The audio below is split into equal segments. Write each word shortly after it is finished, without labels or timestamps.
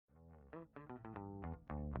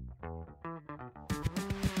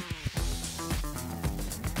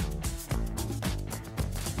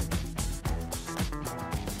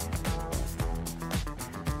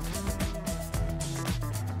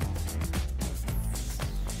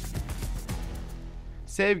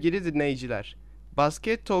Sevgili dinleyiciler,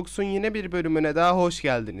 Basket Talks'un yine bir bölümüne daha hoş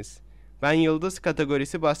geldiniz. Ben Yıldız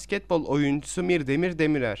kategorisi basketbol oyuncusu Mirdemir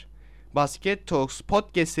Demirer. Basket Talks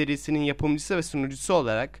podcast serisinin yapımcısı ve sunucusu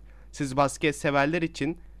olarak siz basket severler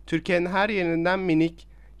için Türkiye'nin her yerinden minik,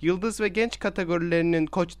 yıldız ve genç kategorilerinin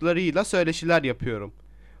koçlarıyla söyleşiler yapıyorum.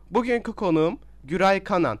 Bugünkü konuğum GÜRAY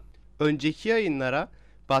KANAN. Önceki yayınlara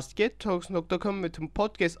baskettalks.com ve tüm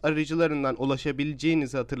podcast aracılarından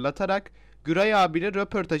ulaşabileceğinizi hatırlatarak Güray abiyle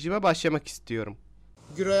röportajıma başlamak istiyorum.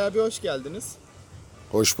 Güray abi hoş geldiniz.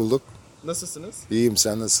 Hoş bulduk. Nasılsınız? İyiyim,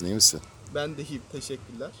 sen nasılsın, iyi misin? Ben de iyiyim,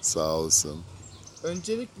 teşekkürler. Sağ olasın.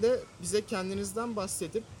 Öncelikle bize kendinizden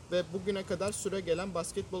bahsedip ve bugüne kadar süre gelen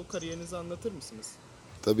basketbol kariyerinizi anlatır mısınız?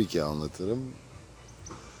 Tabii ki anlatırım.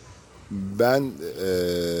 Ben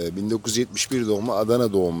 1971 doğumlu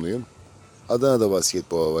Adana doğumluyum. Adana'da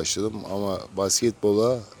basketbola başladım ama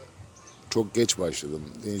basketbola çok geç başladım.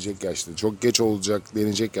 Deneyecek yaşta, çok geç olacak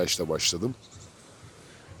deneyecek yaşta başladım.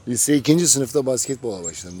 Lise 2. sınıfta basketbola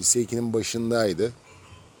başladım. Lise 2'nin başındaydı.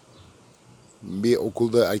 Bir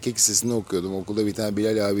okulda erkek lisesinde okuyordum. Okulda bir tane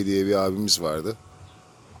Bilal abi diye bir abimiz vardı.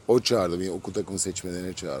 O çağırdı beni, okul takımı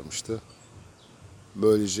seçmelerine çağırmıştı.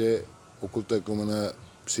 Böylece okul takımına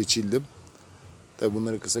seçildim. Tabii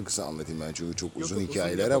bunları kısa kısa anlatayım ben çünkü çok uzun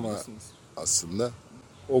hikayeler ama aslında.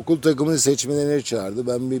 Okul takımını seçmelerine çağırdı.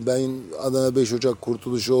 Ben Adana 5 Ocak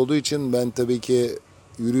kurtuluşu olduğu için ben tabii ki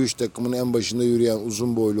yürüyüş takımının en başında yürüyen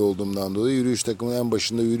uzun boylu olduğumdan dolayı yürüyüş takımının en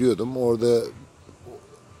başında yürüyordum. Orada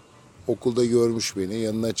okulda görmüş beni,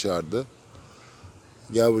 yanına çağırdı.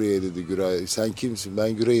 Gel buraya dedi Güray, sen kimsin?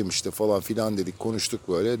 Ben Güray'ım işte falan filan dedik, konuştuk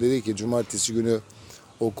böyle. Dedi ki cumartesi günü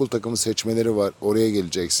okul takımı seçmeleri var, oraya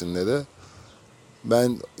geleceksin dedi.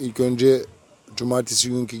 Ben ilk önce cumartesi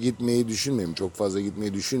günkü gitmeyi düşünmüyorum. Çok fazla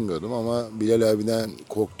gitmeyi düşünmüyordum ama Bilal abiden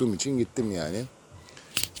korktuğum için gittim yani.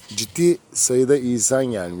 Ciddi sayıda insan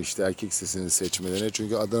gelmişti erkek sesini seçmelerine.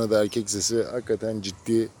 Çünkü Adana'da erkek sesi hakikaten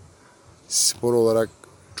ciddi, spor olarak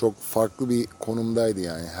çok farklı bir konumdaydı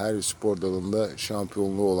yani. Her spor dalında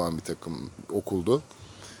şampiyonluğu olan bir takım okuldu.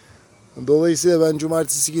 Dolayısıyla ben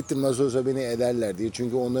cumartesi gittim, nasıl olsa beni ederler diye.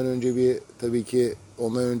 Çünkü ondan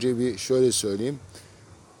önce bir şöyle söyleyeyim.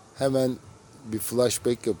 Hemen bir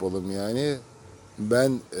flashback yapalım yani.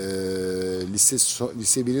 Ben lise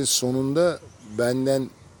 1'in sonunda benden,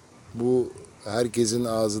 bu herkesin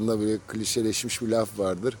ağzında böyle klişeleşmiş bir laf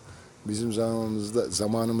vardır. Bizim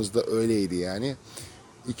zamanımızda öyleydi yani.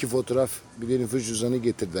 2 fotoğraf, bir de nüfus cüzdanı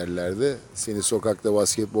getir derlerdi. Seni sokakta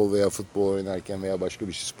basketbol veya futbol oynarken veya başka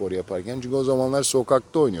bir spor yaparken. Çünkü o zamanlar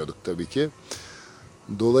sokakta oynuyorduk tabii ki.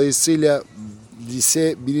 Dolayısıyla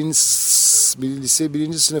lise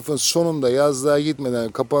 1. sınıfın sonunda yazlığa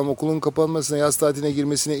gitmeden okulun kapanmasına, yaz tatiline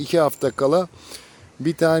girmesine 2 hafta kala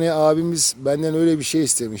bir tane abimiz benden öyle bir şey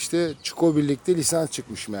istemişti. Çuko Birlik'te lisans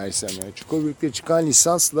çıkmış meğersem yani. Çuko Birlik'te çıkan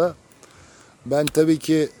lisansla ben tabii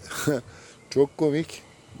ki çok komik.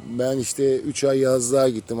 Ben işte 3 ay yazlığa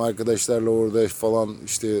gittim arkadaşlarla, orada falan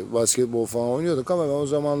işte basketbol falan oynuyorduk ama ben o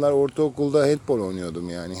zamanlar ortaokulda handbol oynuyordum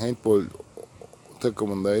yani. Handbol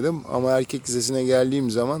takımındaydım ama erkek lisesine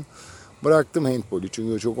geldiğim zaman bıraktım handbolü.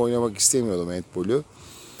 Çünkü çok oynamak istemiyordum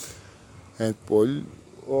handbol.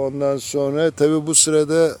 Ondan sonra tabii bu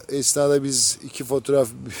sırada esnada biz 2 fotoğraf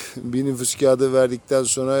bir nüfus kağıdı verdikten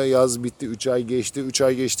sonra yaz bitti, 3 ay geçti. 3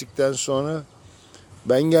 ay geçtikten sonra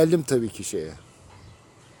ben geldim tabii ki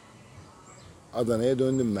Adana'ya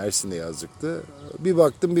döndüm, Mersin'de yazlıktı. Bir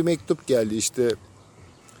baktım bir mektup geldi işte,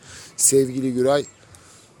 sevgili Güray,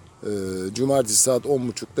 cumartesi saat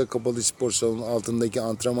 10.30'da Kapalı Spor Salonu'nun altındaki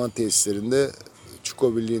antrenman tesislerinde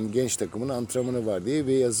Çuko Birliği'nin genç takımının antrenmanı var diye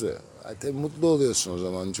bir yazı. Tabii mutlu oluyorsun o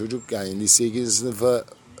zaman, çocuk yani lise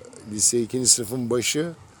 2. sınıfın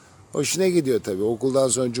başı hoşuna gidiyor tabii. Okuldan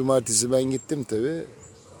sonra cumartesi ben gittim tabii.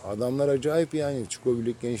 Adamlar acayip yani, Çuko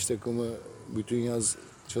Birlik genç takımı bütün yaz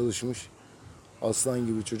çalışmış. Aslan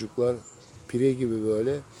gibi çocuklar, pire gibi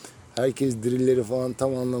böyle. Herkes drillleri falan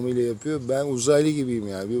tam anlamıyla yapıyor. Ben uzaylı gibiyim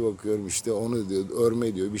yani. Bir bakıyorum işte onu diyor,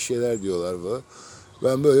 örme diyor, bir şeyler diyorlar böyle.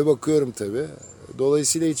 Ben böyle bakıyorum tabii.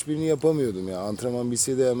 Dolayısıyla hiçbirini yapamıyordum ya. Antrenman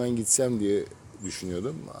bitse de hemen gitsem diye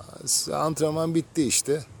düşünüyordum. Antrenman bitti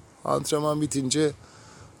işte. Antrenman bitince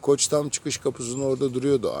koç tam çıkış kapısının orada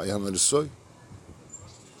duruyordu, Ayhan Arısoy.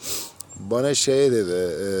 Bana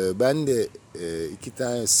dedi, ben de 2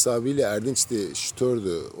 tane Sabri ile Erdinç de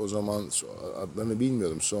şutördü. O zaman adlarını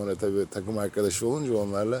bilmiyordum. Sonra tabii takım arkadaşı olunca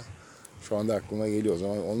onlarla, şu anda aklıma geliyor. O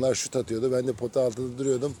zaman onlar şut atıyordu, ben de pota altında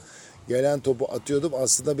duruyordum. Gelen topu atıyordum.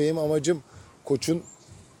 Aslında benim amacım koçun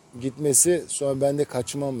gitmesi, sonra ben de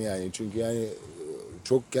kaçmam yani. Çünkü yani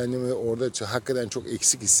çok kendimi orada hakikaten çok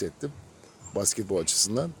eksik hissettim basketbol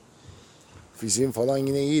açısından. Fiziğim falan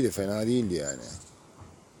yine iyiydi, fena değildi yani.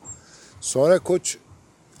 Sonra koç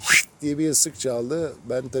diye bir ıslık çaldı.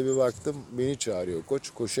 Ben tabii baktım, beni çağırıyor koç.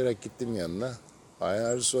 Koşarak gittim yanına.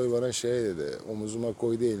 Ayhan Soy bana şey dedi, omuzuma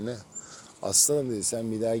koydu eline. Aslanım dedi,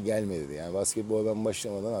 sen bir daha gelme dedi. Yani basketbola ben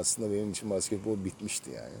başlamadan aslında benim için basketbol bitmişti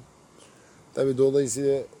yani. Tabii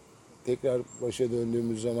dolayısıyla tekrar başa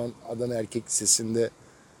döndüğümüz zaman Adana Erkek Lisesi'nde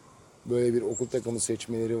böyle bir okul takımı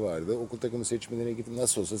seçmeleri vardı. Okul takımı seçmelerine gittim,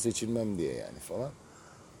 nasıl olsa seçilmem diye yani falan.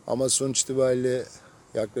 Ama sonuç itibariyle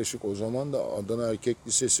yaklaşık o zaman da Adana Erkek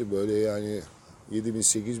Lisesi böyle yani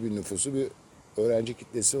 7.000-8.000 nüfusu bir öğrenci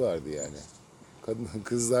kitlesi vardı yani.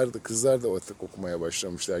 Kızlar da artık okumaya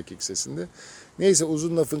başlamıştı erkek lisesinde. Neyse,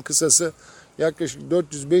 uzun lafın kısası, yaklaşık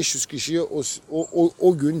 400-500 kişiye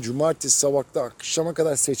o gün cumartesi sabahta akşama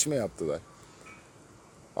kadar seçme yaptılar.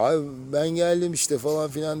 Abi ben geldim işte falan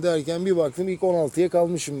filan derken bir baktım ilk 16'ya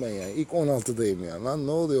kalmışım ben yani. İlk 16'dayım yani. Lan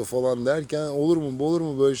ne oluyor falan derken olur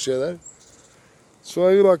mu böyle şeyler.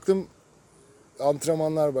 Sonra bir baktım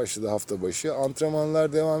antrenmanlar başladı hafta başı.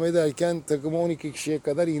 Antrenmanlar devam ederken takımı 12 kişiye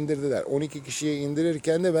kadar indirdiler. 12 kişiye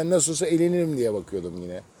indirirken de ben nasıl olsa elenirim diye bakıyordum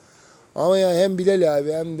yine. Ama yani hem Bilal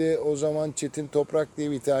abi hem de o zaman Çetin Toprak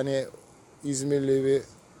diye bir tane İzmirli bir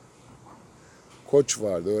koç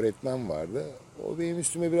vardı, öğretmen vardı. O benim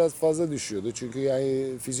üstüme biraz fazla düşüyordu. Çünkü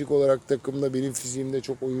yani fizik olarak takımda benim fiziğimde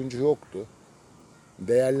çok oyuncu yoktu.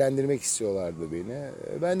 Değerlendirmek istiyorlardı beni.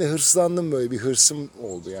 Ben de hırslandım, böyle bir hırsım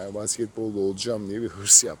oldu yani, basketbolda olacağım diye bir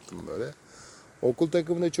hırs yaptım böyle. Okul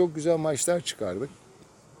takımında çok güzel maçlar çıkardık.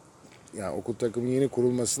 Yani okul takımı yeni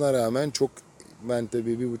kurulmasına rağmen ben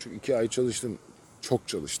tabii 1,5-2 ay çalıştım. Çok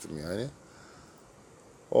çalıştım yani.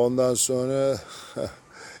 Ondan sonra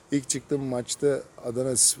ilk çıktığım maçta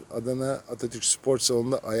Adana Atatürk Spor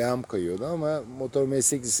Salonu'nda ayağım kayıyordu ama motor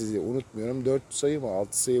meslek lisesi unutmuyorum. 4 sayı mı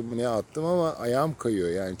 6 sayı mı ne attım ama ayağım kayıyor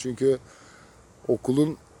yani. Çünkü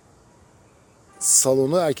okulun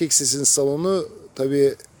salonu, erkek lisesinin salonu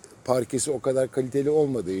tabii parkesi o kadar kaliteli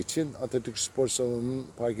olmadığı için Atatürk Spor Salonu'nun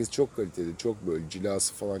parkesi çok kaliteli. Çok böyle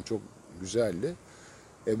cilası falan çok güzeldi.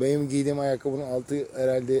 Benim giydiğim ayakkabının altı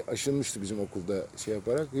herhalde aşınmıştı bizim okulda şey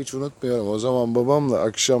yaparak. Hiç unutmuyorum. O zaman babamla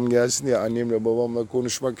akşam gelsin diye annemle babamla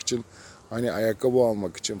konuşmak için, hani ayakkabı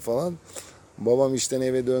almak için falan. Babam işten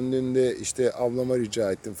eve döndüğünde işte ablama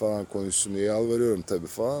rica ettim falan konuşsun diye, yalvarıyorum tabii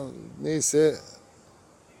falan. Neyse,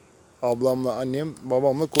 ablamla annem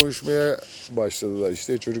babamla konuşmaya başladılar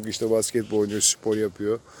işte. Çocuk işte basketbol oynuyor, spor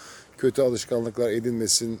yapıyor. Kötü alışkanlıklar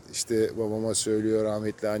edinmesin işte, babama söylüyor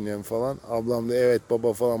rahmetli annem falan. Ablam da evet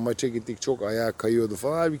baba falan, maça gittik çok ayağı kayıyordu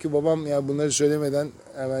falan. Halbuki babam ya bunları söylemeden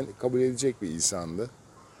hemen kabul edecek bir insandı.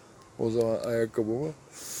 O zaman ayakkabımı.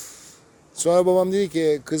 Sonra babam dedi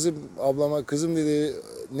ki ablama kızım dedi,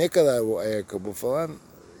 ne kadar bu ayakkabı falan.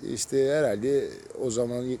 İşte herhalde o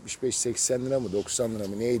zaman 75-80 lira mı 90 lira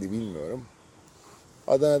mı neydi bilmiyorum.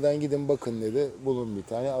 Adana'dan gidin bakın dedi. Bulun bir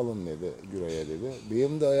tane alın dedi GÜRAY'a dedi.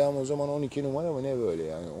 Benim de ayağım o zaman 12 numara mı ne böyle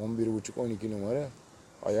yani. 11,5-12 numara.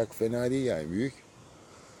 Ayak fena değil yani, büyük.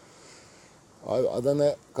 Abi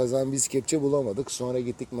Adana kazan, biz kepçe bulamadık. Sonra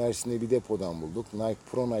gittik Mersin'de bir depodan bulduk.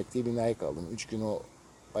 Pro Nike diye bir Nike aldım. 3 gün o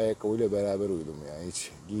ayakkabıyla beraber uyudum yani.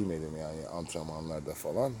 Hiç giymedim yani antrenmanlarda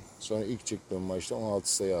falan. Sonra ilk çıktığım maçta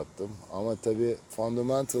 16 sayı attım. Ama tabii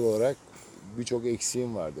fundamental olarak birçok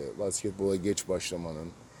eksiğim vardı. Basketbola geç başlamanın,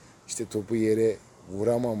 işte topu yere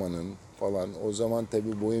vuramamanın falan. O zaman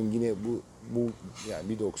tabii boyum yine bu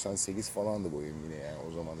yani 1,98 falandı boyum yine yani.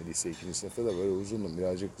 O zaman da lise 2. sınıfta da böyle uzundum.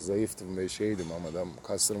 Birazcık zayıftım ve şeydim ama da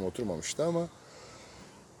kaslarım oturmamıştı ama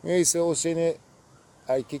neyse, o sene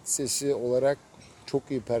erkek lisesi olarak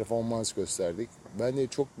çok iyi performans gösterdik. Ben de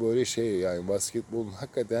çok böyle şey yani, basketbolun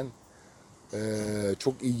hakikaten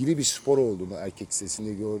çok ilgili bir spor olduğunu erkek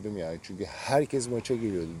lisesinde gördüm yani. Çünkü herkes maça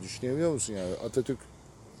geliyordu. Düşünebiliyor musun yani? Atatürk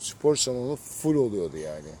Spor Salonu full oluyordu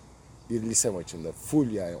yani. Bir lise maçında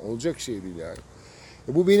full yani. Olacak şey değil yani.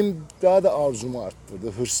 Bu benim daha da arzumu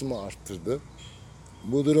arttırdı, hırsımı arttırdı.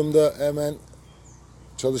 Bu durumda hemen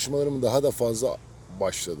çalışmalarım daha da fazla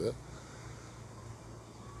başladı.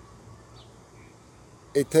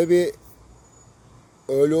 Tabi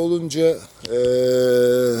öyle olunca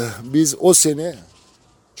biz o sene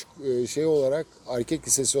şey olarak, erkek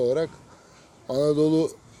lisesi olarak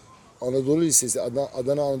Anadolu Lisesi,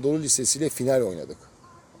 Adana Anadolu Lisesi ile final oynadık.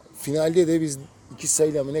 Finalde de biz 2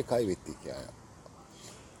 sayıyla mı ne kaybettik yani.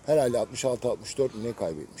 Herhalde 66-64 mi ne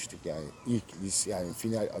kaybetmiştik yani yani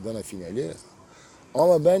final, Adana finali.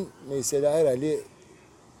 Ama ben mesela herhalde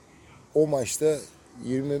o maçta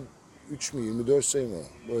 23 mü 24 sayı mı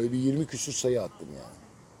böyle bir 20 küsur sayı attım yani.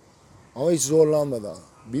 Ama hiç zorlanmadan.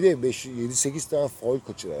 Bir de 7-8 tane faul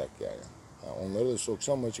kaçırarak yani. Yani onları da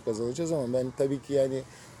soksam maçı kazanacağız ama ben tabii ki yani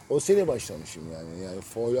o sene başlamışım yani. Yani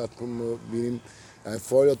faul atmamı benim yani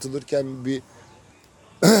faul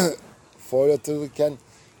atılırken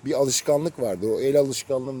bir alışkanlık vardı. O el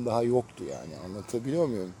alışkanlığım daha yoktu yani. Anlatabiliyor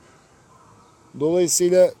muyum?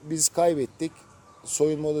 Dolayısıyla biz kaybettik.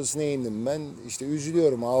 Soyunma odasına indim ben. İşte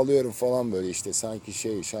üzülüyorum, ağlıyorum falan böyle işte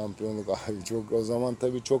sanki şampiyonluk abi çok o zaman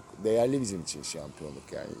tabii çok değerli bizim için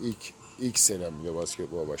şampiyonluk yani. İlk senem bile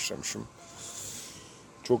basketbola başlamışım.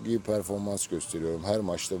 Çok iyi performans gösteriyorum. Her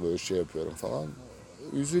maçta böyle şey yapıyorum falan.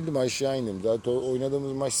 Üzüldüm aşağı indim. Zaten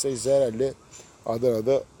oynadığımız maç sayısı herhalde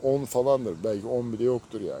Adana'da 10 falandır. Belki 10 bile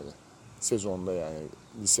yoktur yani. Sezonda yani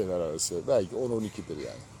liseler arası. Belki 10-12'dir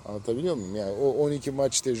yani. Anlatabiliyor muyum? Yani o 12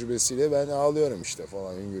 maç tecrübesiyle ben ağlıyorum işte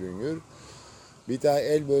falan hüngür hüngür. Bir tane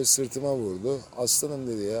el böyle sırtıma vurdu. Aslanım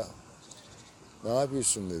dedi ya. Ne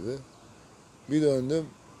yapıyorsun dedi. Bir döndüm.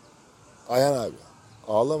 Ayhan abi.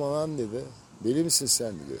 Ağlama lan dedi. Deli misin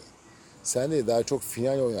sen dedi. Sen de daha çok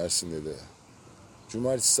final oynarsın dedi.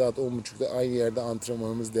 Cumartesi saat 10.30'da aynı yerde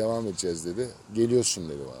antrenmanımız devam edeceğiz dedi. Geliyorsun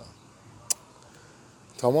dedi bana.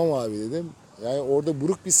 Tamam abi dedim. Yani orada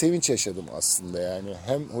buruk bir sevinç yaşadım aslında yani.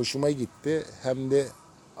 Hem hoşuma gitti hem de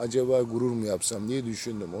acaba gurur mu yapsam diye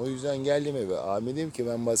düşündüm. O yüzden geldim eve. Abi dedim ki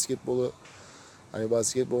ben basketbol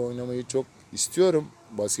oynamayı çok istiyorum.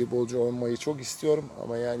 Basketbolcu olmayı çok istiyorum.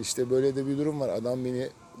 Ama yani işte böyle de bir durum var. Adam beni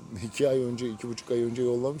 2,5 ay önce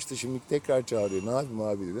yollamıştı. Şimdi tekrar çağırıyor. Ne yapayım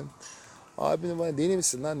abi dedim. Abim bana deli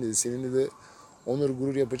misin lan dedi. Senin de onur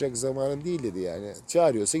gurur yapacak zamanın değil dedi yani.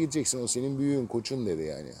 Çağırıyorsa gideceksin o senin büyüğün koçun dedi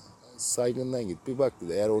yani. Saygından git bir bak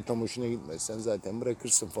dedi. Eğer ortam hoşuna gitmezsen zaten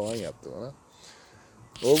bırakırsın falan yaptı bana.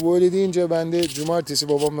 O böyle deyince ben de cumartesi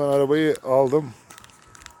babamdan arabayı aldım.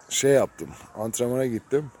 Yaptım. Antrenmana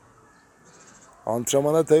gittim.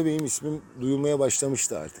 Antrenmana tabii benim ismim duyulmaya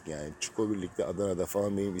başlamıştı artık yani. Çuko Birlik'te Adana'da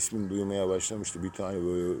falan benim ismim duyulmaya başlamıştı. Bir tane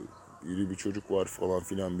böyle iri bir çocuk var falan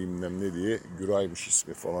filan bilmem ne diye. Güray'mış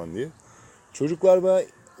ismi falan diye. Çocuklar bana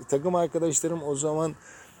takım arkadaşlarım o zaman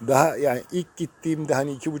daha yani ilk gittiğimde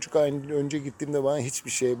hani 2,5 ay önce gittiğimde bana hiç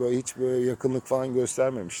böyle yakınlık falan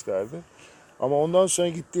göstermemişlerdi. Ama ondan sonra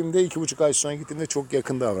gittiğimde 2,5 ay sonra gittiğimde çok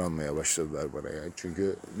yakın davranmaya başladılar bana yani.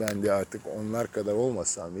 Çünkü ben de artık onlar kadar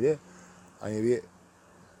olmasam bile hani bir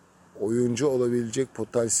oyuncu olabilecek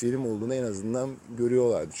potansiyelim olduğunu en azından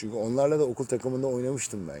görüyorlardı. Çünkü onlarla da okul takımında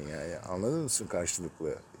oynamıştım ben yani. Anladın mısın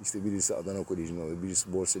karşılıklı? İşte birisi Adana Koleji'nde oynuyor,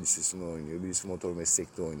 birisi Borsa Lisesi'nde oynuyor, birisi Motor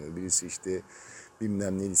Meslek'te oynuyor, birisi işte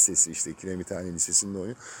bilmem ne lisesi işte Kiremithane Lisesi'nde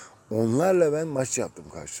oynuyor. Onlarla ben maç yaptım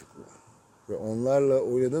karşılıklı. Ve onlarla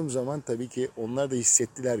oynadığım zaman tabii ki onlar da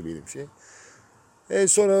hissettiler benim şey.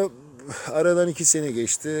 Sonra aradan 2 sene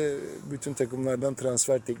geçti. Bütün takımlardan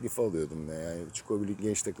transfer teklifi alıyordum ben. Yani Çuko Birlik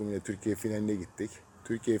genç takımıyla Türkiye finaline gittik.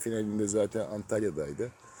 Türkiye finalinde zaten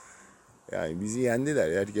Antalya'daydı. Yani bizi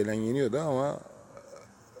yendiler. Her gelen yeniyordu ama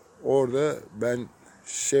orada ben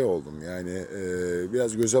oldum yani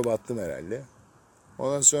biraz göze battım herhalde.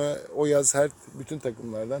 Ondan sonra o yaz bütün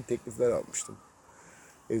takımlardan teklifler almıştım.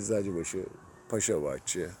 Eczacıbaşı,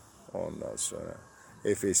 Paşabahçe, ondan sonra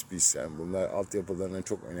Efes Pilsen bunlar altyapılarına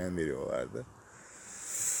çok önem veriyorlardı.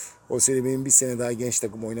 O sene benim bir sene daha genç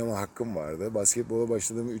takım oynama hakkım vardı. Basketbola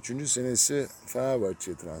başladığım 3. senesi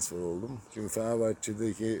Fenerbahçe'ye transfer oldum. Çünkü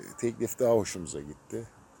Fenerbahçe'deki teklif daha hoşumuza gitti.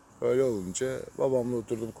 Öyle olunca babamla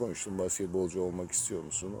oturdum konuştum. Basketbolcu olmak istiyor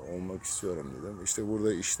musun? Olmak istiyorum dedim. İşte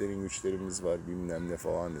burada güçlerimiz var bilmem ne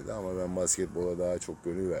falan dedi. Ama ben basketbola daha çok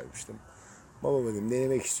gönül vermiştim. Baba dedim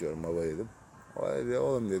denemek istiyorum baba dedim. O dedi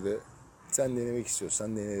oğlum dedi sen denemek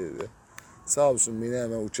istiyorsan dene dedi. Sağ olsun beni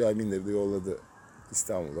hemen uçağa bindirdi yolladı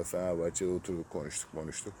İstanbul'da Fenerbahçe'de oturduk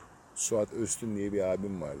konuştuk. Suat Öztün diye bir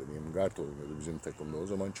abim vardı benim. Guard oynuyordu bizim takımda. O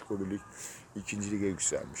zaman Çuko Birlik 2. lige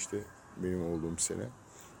yükselmişti benim olduğum sene.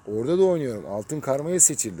 Orada da oynuyorum. Altın karmaya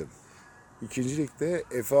seçildim. 2. ligde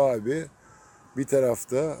Efe abi bir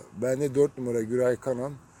tarafta ben de 4 numara GÜRAY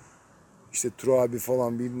KANAN işte Turu abi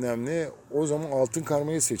falan bilmem ne. O zaman altın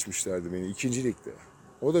karmayı seçmişlerdi beni 2. ligde.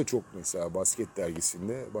 O da çok mesela basket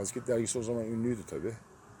dergisinde. Basket dergisi o zaman ünlüydü tabii.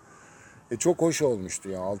 Çok hoş olmuştu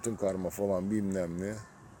yani altın karma falan bilmem ne.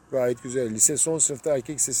 Gayet güzel. Lise son sınıfta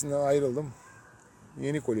erkek lisesinden ayrıldım.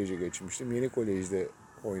 Yeni koleje geçmiştim. Yeni kolejde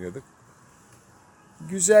oynadık.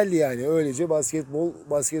 Güzeldi yani. Öylece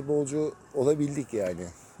basketbolcu olabildik yani.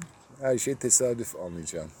 Her şey tesadüf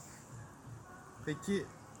anlayacağım. Peki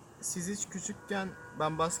siz hiç küçükken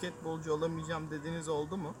ben basketbolcu olamayacağım dediğiniz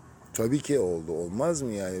oldu mu? Tabii ki oldu. Olmaz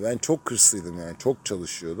mı yani? Ben çok hırslıydım yani. Çok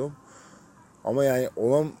çalışıyordum. Ama yani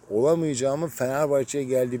olamayacağımı Fenerbahçe'ye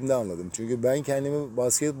geldiğimde anladım. Çünkü ben kendimi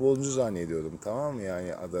basketbolcu zannediyordum. Tamam mı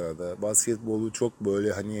yani Adana'da. Basketbolu çok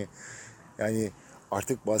böyle hani yani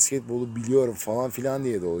artık basketbolu biliyorum falan filan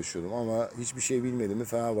diye dolaşıyordum. Ama hiçbir şey bilmediğimi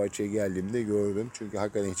Fenerbahçe'ye geldiğimde gördüm. Çünkü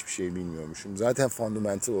hakikaten hiçbir şey bilmiyormuşum. Zaten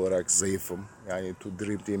fundamental olarak zayıfım. Yani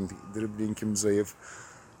dribblingim zayıf.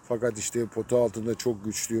 Fakat işte pota altında çok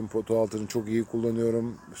güçlüyüm. Pota altını çok iyi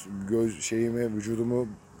kullanıyorum. Vücudumu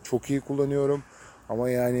çok iyi kullanıyorum. Ama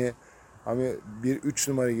yani hani bir 3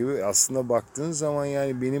 numara gibi aslında baktığın zaman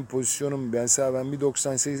yani benim pozisyonum, ben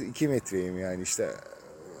 1.98 2 metreyim yani işte,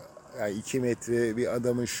 yani 2 metre bir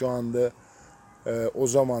adamın şu anda o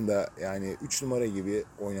zaman da yani 3 numara gibi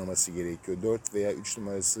oynaması gerekiyor. 4 veya 3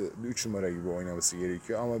 numara gibi oynaması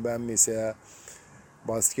gerekiyor. Ama ben mesela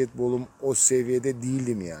basketbolum o seviyede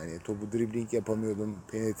değildim yani. Topu dribbling yapamıyordum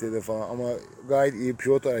penetrede falan, ama gayet iyi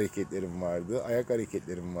pivot hareketlerim vardı. Ayak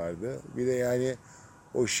hareketlerim vardı. Bir de yani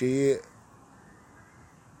o şeyi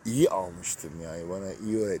iyi almıştım yani. Bana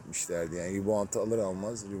iyi öğretmişlerdi. Yani rebound'ı alır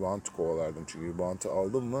almaz rebound kovalardım. Çünkü rebound'ı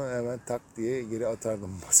aldım mı hemen tak diye geri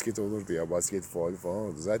atardım. Basket olurdu ya. Basket faulü falan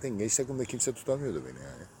olurdu. Zaten genç takımda kimse tutamıyordu beni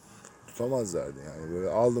yani. Tutamazlardı yani. Böyle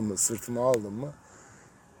aldım mı, sırtıma aldım mı,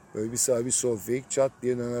 böyle bir sağ bir sol fake çat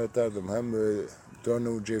diye döner atardım. Hem böyle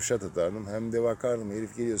turnover cevşat atardım. Hem de bakardım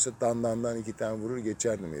herif geliyorsa dan 2 tane vurur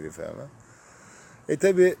geçerdim herife hemen.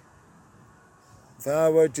 Tabi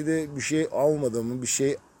Fenerbahçe'de bir şey almadığımı, bir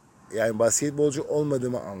şey yani basketbolcu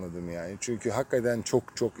olmadığımı anladım yani. Çünkü hakikaten çok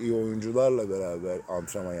çok iyi oyuncularla beraber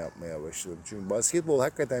antrenman yapmaya başladım. Çünkü basketbol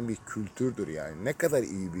hakikaten bir kültürdür yani. Ne kadar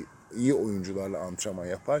iyi oyuncularla antrenman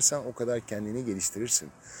yaparsan o kadar kendini geliştirirsin.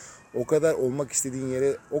 O kadar olmak istediğin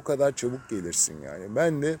yere o kadar çabuk gelirsin yani.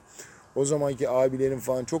 Ben de o zamanki abilerim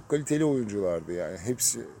falan çok kaliteli oyunculardı yani.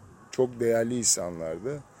 Hepsi çok değerli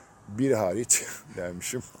insanlardı. Bir hariç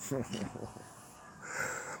dermişim.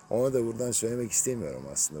 Ona da buradan söylemek istemiyorum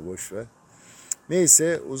aslında, boş ver.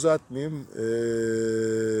 Neyse uzatmayayım.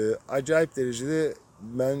 Acayip derecede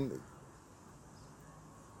ben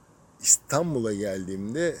İstanbul'a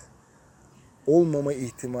geldiğimde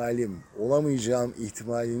olamayacağım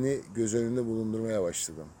ihtimalini göz önünde bulundurmaya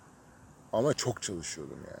başladım. Ama çok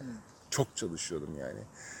çalışıyordum yani. Çok çalışıyordum yani.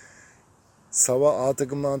 Sabah A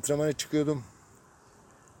takımla antrenmana çıkıyordum.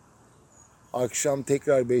 Akşam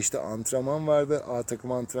tekrar 5'te antrenman vardı. A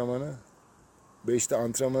takım antrenmanı. 5'te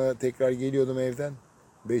antrenmana tekrar geliyordum evden.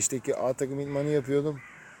 5'teki A takım idmanı yapıyordum.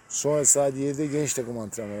 Sonra saat 7'de genç takım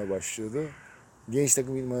antrenmana başlıyordu. Genç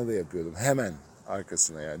takım idmanı da yapıyordum. Hemen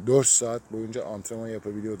arkasına yani. 4 saat boyunca antrenman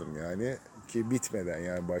yapabiliyordum yani. Ki bitmeden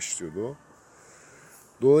yani başlıyordu o.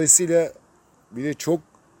 Dolayısıyla bir de çok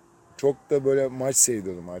da böyle maç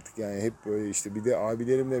seyrediyordum artık. Yani hep böyle işte, bir de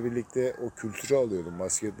abilerimle birlikte o kültürü alıyordum.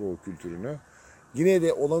 Basketbol kültürünü. Yine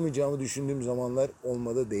de olamayacağımı düşündüğüm zamanlar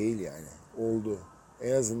olmadı değil yani. Oldu.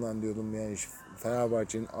 En azından diyordum yani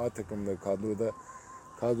Fenerbahçe'nin A takımda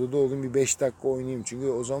kadroda olayım, bir 5 dakika oynayayım. Çünkü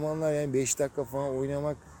o zamanlar yani 5 dakika falan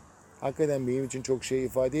oynamak hakikaten benim için çok şey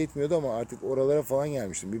ifade etmiyordu, ama artık oralara falan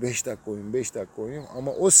gelmiştim. Bir 5 dakika oynayayım, 5 dakika oynayayım.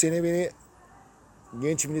 Ama o sene beni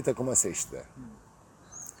genç milli takıma seçtiler.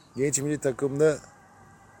 Genç milli takımda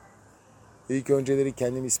ilk önceleri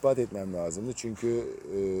kendimi ispat etmem lazımdı. Çünkü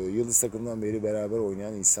yıldız takımdan beri beraber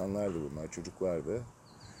oynayan insanlardı bunlar, çocuklardı.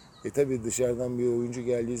 Tabi dışarıdan bir oyuncu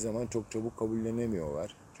geldiği zaman çok çabuk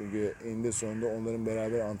kabullenemiyorlar. Çünkü eninde sonunda onların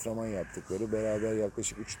beraber antrenman yaptıkları, beraber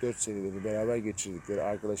yaklaşık 3-4 seneleri beraber geçirdikleri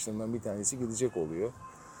arkadaşlarından bir tanesi gidecek oluyor.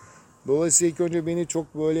 Dolayısıyla ilk önce beni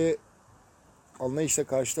çok böyle anlayışla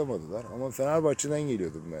karşılamadılar. Ama Fenerbahçe'den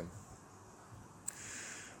geliyordum ben.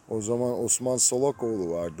 O zaman Osman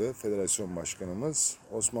Solakoğlu vardı, federasyon başkanımız.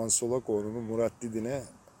 Osman Solakoğlu'nun Murat Didin'e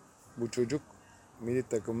bu çocuk milli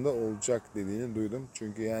takımda olacak dediğini duydum.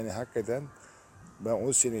 Çünkü yani hakikaten ben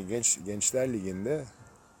o sene Gençler Ligi'nde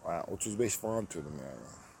 35 falan atıyordum yani.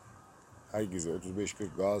 Herkese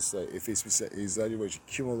 35-40, Galatasaray, Efes, Eczacıbaşı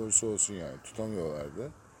kim olursa olsun yani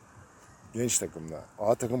tutamıyorlardı. Genç takımda.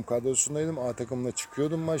 A takım kadrosundaydım. A takımda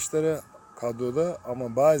çıkıyordum maçlara kadroda,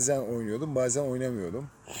 ama bazen oynuyordum, bazen oynamıyordum.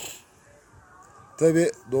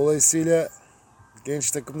 Tabi dolayısıyla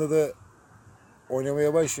genç takımda da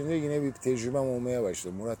oynamaya başlayınca yine bir tecrübem olmaya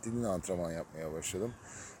başladı. Murat Din'le antrenman yapmaya başladım.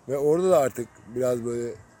 Ve orada da artık biraz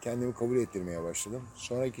böyle kendimi kabul ettirmeye başladım.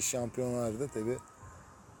 Sonraki şampiyonlarda tabi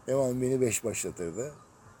devamlı beni 5 başlatırdı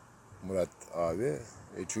Murat abi.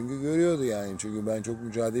 Çünkü görüyordu yani. Çünkü ben çok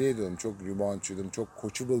mücadele ediyordum. Çok reboundçuydum. Çok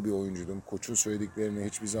coachable bir oyuncuydum. Koçun söylediklerini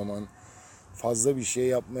hiçbir zaman fazla bir şey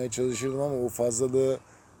yapmaya çalışırdım, ama o fazlalığı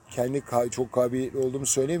çok kabiliyetli olduğumu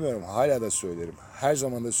söylemiyorum. Hala da söylerim. Her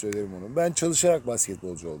zaman da söylerim onu. Ben çalışarak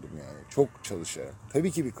basketbolcu oldum yani. Çok çalışarak.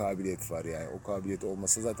 Tabii ki bir kabiliyet var yani. O kabiliyet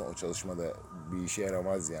olmasa zaten o çalışmada bir işe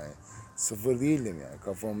yaramaz yani. Sıfır değildim yani.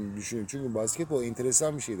 Kafamı düşünüyorum. Çünkü basketbol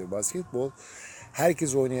enteresan bir şeydir. Basketbol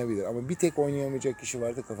Herkes oynayabilir ama bir tek oynayamayacak kişi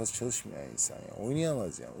vardı, kafası çalışmayan insan ya.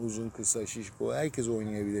 Oynayamaz yani. Uzun, kısa, şişko herkes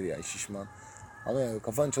oynayabilir yani, şişman. Ama yani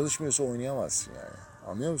kafan çalışmıyorsa oynayamazsın yani.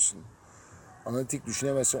 Anlıyor musun? Analitik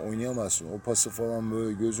düşünemezsen oynayamazsın. O pası falan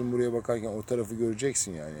böyle gözün buraya bakarken o tarafı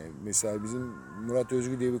göreceksin yani. Mesela bizim Murat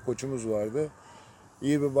Özgü diye bir koçumuz vardı.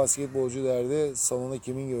 İyi bir basketbolcu derdi. Salona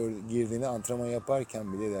kimin girdiğini antrenman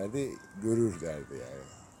yaparken bile derdi görür derdi yani.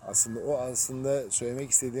 Aslında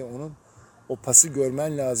söylemek istediği onun o pası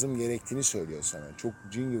görmen lazım gerektiğini söylüyor sana. Çok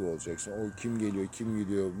cin gibi olacaksın. O kim geliyor, kim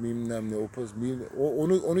gidiyor, bilmem ne o pas,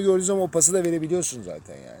 onu gördüğün zaman o pası da verebiliyorsun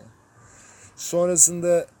zaten yani.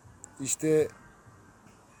 Sonrasında işte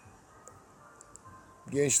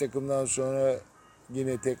genç takımdan sonra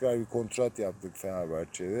yine tekrar bir kontrat yaptık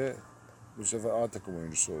Fenerbahçe'de. Bu sefer A takım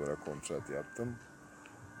oyuncusu olarak kontrat yaptım.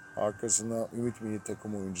 Arkasından Ümit Milli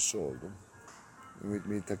Takım oyuncusu oldum. Ümit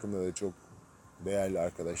Milli Takım'da da çok değerli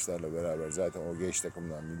arkadaşlarla beraber zaten o genç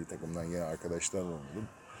takımdan, milli takımdan yine arkadaşlarla oldum.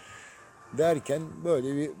 Derken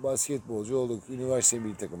böyle bir basketbolcu olduk. Üniversite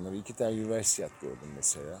milli takımları, 2 tane üniversite gördüm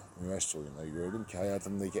mesela. Üniversite oyunları gördüm ki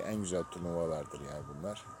hayatımdaki en güzel turnuvalardır yani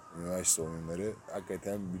bunlar. Üniversite oyunları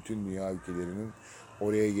hakikaten bütün dünya ülkelerinin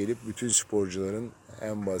oraya gelip bütün sporcuların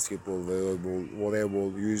hem basketbol,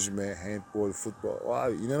 voleybol, yüzme, handbol, futbol,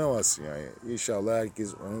 abi inanamazsın yani. İnşallah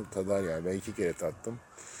herkes onu tadar yani. Ben 2 kere tattım.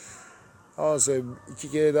 Ondan sonra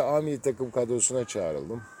 2 kere de A milli takım kadrosuna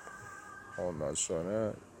çağrıldım. Ondan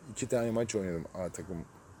sonra 2 tane maç oynadım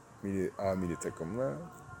A milli takımla.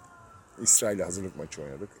 İsrail'le hazırlık maçı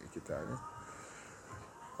oynadık 2 tane.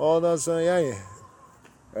 Ondan sonra yani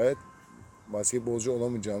evet, basketbolcu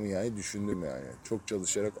olamayacağımı yani düşündüm yani. Çok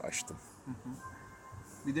çalışarak aştım.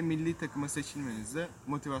 Bir de milli takıma seçilmenizde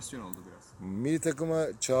motivasyon oldu biraz. Milli takıma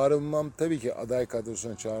çağrılmam, tabii ki aday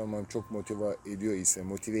kadrosuna çağrılmam çok motive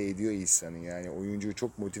ediyor insanı yani. Oyuncuyu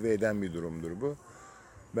çok motive eden bir durumdur bu.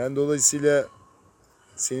 Ben dolayısıyla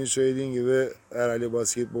senin söylediğin gibi herhalde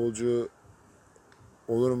basketbolcu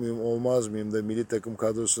olur muyum olmaz mıyım da milli takım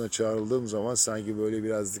kadrosuna çağrıldığım zaman sanki böyle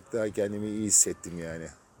birazcık daha kendimi iyi hissettim yani.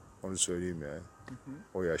 Onu söyleyeyim yani.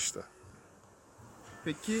 O yaşta.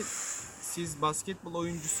 Peki siz basketbol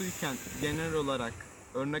oyuncusuyken genel olarak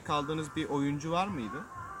örnek aldığınız bir oyuncu var mıydı?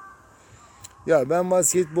 Ya ben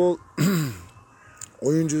basketbol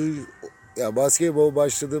oyuncu basketbol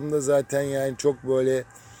başladığımda zaten yani çok böyle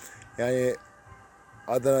yani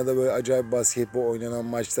Adana'da böyle acayip basketbol oynanan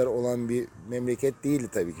maçlar olan bir memleket değildi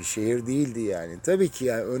tabii ki. Şehir değildi yani. Tabii ki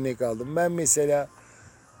yani örnek aldım. Ben mesela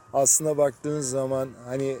aslına baktığınız zaman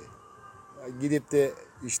hani gidip de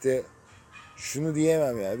işte şunu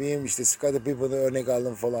diyemem ya. Benim işte Scottie Pippen'ı örnek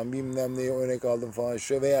aldım falan, bilmem neyi örnek aldım falan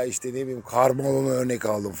şu veya işte ne bileyim Carmelo'nu örnek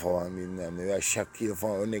aldım falan bilmem ne veya Shaquille'i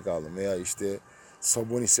falan örnek aldım veya işte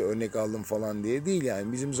Sabonis'i örnek aldım falan diye değil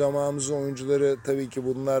yani. Bizim zamanımızın oyuncuları tabii ki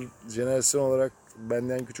bunlar jenerasyon olarak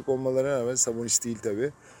benden küçük olmalarına rağmen Sabonis değil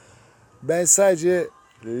tabii. Ben sadece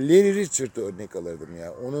Larry Richard'ı örnek alırdım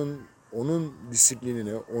ya. Onun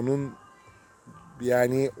disiplinini, onun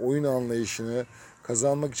yani oyun anlayışını,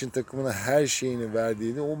 kazanmak için takımına her şeyini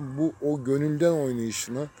verdiğini, o gönülden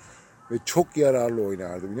oynayışını ve çok yararlı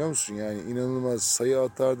oynardı biliyor musun? Yani inanılmaz sayı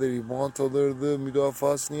atardı, rebound alırdı,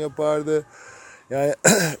 müdafasını yapardı. Yani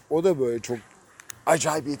o da böyle çok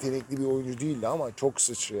acayip yetenekli bir oyuncu değildi ama çok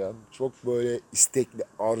sıçrayan, çok böyle istekli,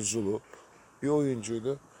 arzulu bir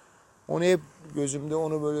oyuncuydu. Onu hep gözümde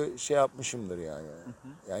onu böyle şey yapmışımdır yani.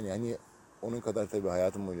 Yani hani onun kadar tabii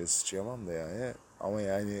hayatım boyunca sıçrayamam da yani. Ama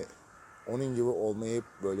yani onun gibi olmayı hep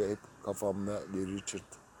böyle hep kafamda Larry Richard,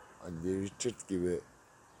 hani Larry Richard gibi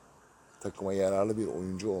takıma yararlı bir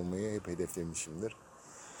oyuncu olmayı hep hedeflemişimdir.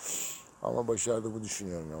 Ama başardığımı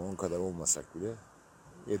düşünüyorum ya. Onun kadar olmasak bile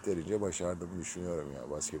yeterince başardığımı düşünüyorum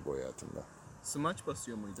ya basketbol hayatımda. Smaç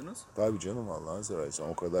basıyor muydunuz? Tabii canım Allah'ını seversen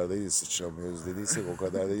o kadar da değil, sıçramıyoruz dediysek o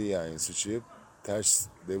kadar da değil yani, sıçrayıp ters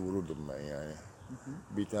de vururdum ben yani.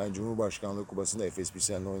 Bir tane Cumhurbaşkanlığı Kupası'nda Efes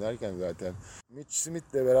Pilsen'le oynarken zaten Mitch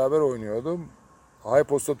Smith'le beraber oynuyordum. High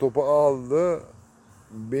posta topu aldı.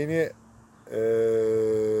 Beni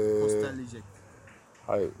Posterleyecek.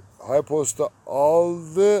 hayır, high posta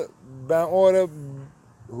aldı. Ben o ara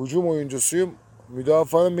hücum oyuncusuyum.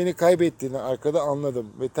 Müdafaanın beni kaybettiğini arkada anladım.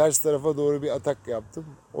 Ve ters tarafa doğru bir atak yaptım.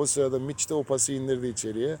 O sırada Mitch de o pası indirdi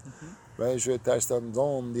içeriye. Ben şöyle tersten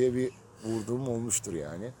zon diye bir vurduğum olmuştur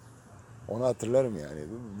yani. Onu hatırlarım yani.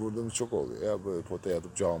 Vurduğumuz çok oluyor ya. Böyle potaya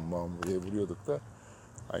atıp cam bam diye vuruyorduk da.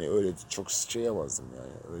 Hani öyle çok sıçrayamazdım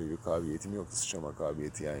yani. Öyle bir kabiliyetim yoktu, sıçrama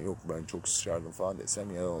kabiliyeti yani. Yok ben çok sıçrardım falan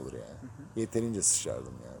desem yalan olur yani. Yeterince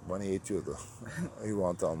sıçrardım yani. Bana yetiyordu.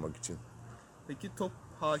 Rebound almak için. Peki top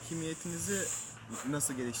hakimiyetinizi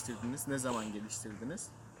nasıl geliştirdiniz? Ne zaman geliştirdiniz?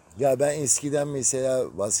 Ya ben eskiden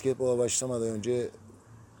mesela basketbola başlamadan önce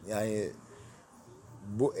yani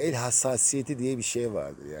bu el hassasiyeti diye bir şey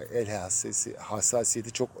vardır. Yani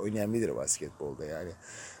hassasiyeti çok önemlidir basketbolda yani.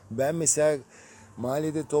 Ben mesela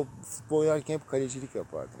mahallede futbol oynarken hep kalecilik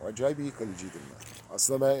yapardım. Acayip iyi kaleciydim ben.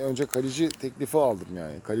 Aslında ben önce kaleci teklifi aldım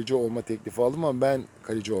yani. Kaleci olma teklifi aldım ama ben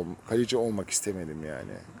kaleci olmak istemedim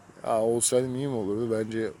yani. Olsaydım iyi mi olurdu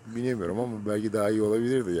bence bilemiyorum ama belki daha iyi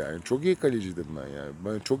olabilirdi yani. Çok iyi kaleciydim ben yani.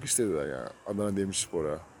 Ben çok istediler yani Adana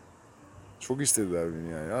Demirspor'a. Çok istediler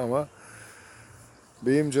beni yani ama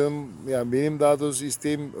benim canım yani benim daha doğrusu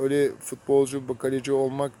isteğim öyle futbolcu, kaleci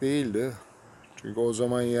olmak değildi. Çünkü o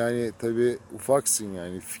zaman yani tabii ufaksın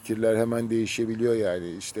yani fikirler hemen değişebiliyor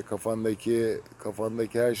yani işte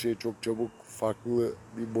kafandaki her şey çok çabuk farklı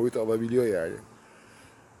bir boyut alabiliyor yani.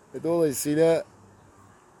 Dolayısıyla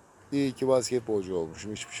iyi ki basketbolcu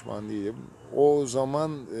olmuşum, hiç pişman değilim. O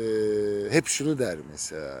zaman hep şunu der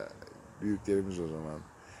mesela büyüklerimiz o zaman.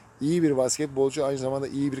 İyi bir basketbolcu aynı zamanda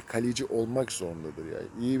iyi bir kaleci olmak zorundadır yani.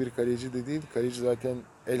 İyi bir kaleci dediğin kaleci zaten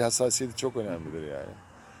el hassasiyeti çok önemlidir yani.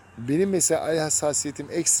 Benim mesela el hassasiyetim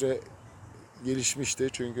ekstra gelişmişti.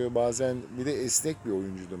 Çünkü bazen bir de esnek bir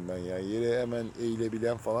oyuncuydum ben yani. Yere hemen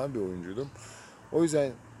eğilebilen falan bir oyuncuydum. O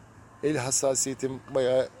yüzden el hassasiyetim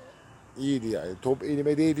bayağı iyiydi yani. Top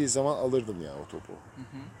elime değdiği zaman alırdım yani o topu.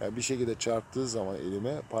 Yani bir şekilde çarptığı zaman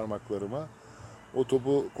elime, parmaklarıma o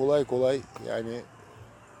topu kolay kolay yani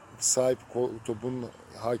topun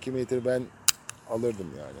hakimiyetini ben alırdım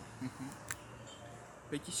yani.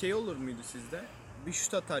 Peki şey olur muydu sizde? Bir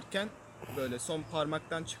şut atarken böyle son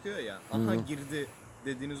parmaktan çıkıyor ya. Aha girdi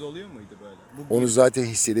dediğiniz oluyor muydu böyle? Bu Onu girdi. zaten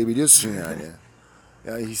hissedebiliyorsun yani.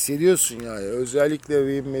 Yani hissediyorsun yani. Özellikle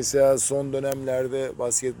benim mesela son dönemlerde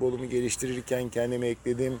basketbolumu geliştirirken kendime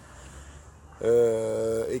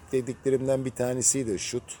eklediklerimden bir tanesiydi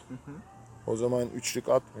şut. O zaman üçlük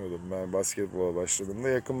atmıyordum ben basketbola başladığımda.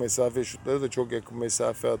 Yakın mesafe şutları da çok yakın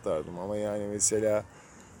mesafe atardım. Ama yani mesela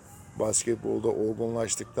basketbolda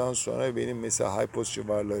olgunlaştıktan sonra benim mesela high post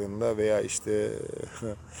civarlarında veya işte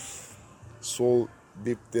sol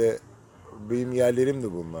dipte benim yerlerim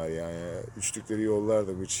de bunlar yani. Üçlükleri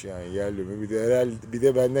yollardım hiç yani yerlimi. Bir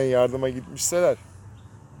de benden yardıma gitmişseler.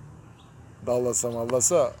 Dallasa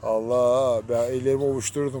mallasa Allah ben ellerimi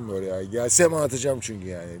ovuşturdum böyle yani. Gelsem atacağım çünkü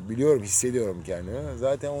yani. Biliyorum hissediyorum kendimi.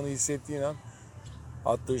 Zaten onu hissettiğin an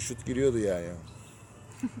attığın şut giriyordu yani.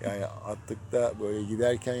 Yani attıkta böyle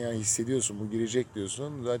giderken yani hissediyorsun bu girecek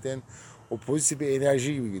diyorsun. Zaten o pozitif bir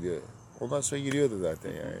enerji gibi gidiyor. Ondan sonra giriyordu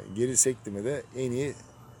zaten yani. Geri sekti mi de en iyi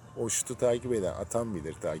o şutu takip eden atan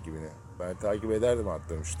bilir takibini. Ben takip ederdim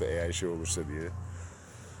attığım şutu eğer şey olursa diye.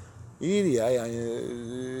 İyiydi ya yani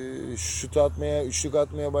üçlük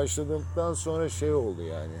atmaya başladıktan sonra şey oldu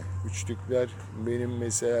yani. Üçlükler benim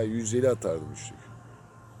mesela 150 atardım üçlük.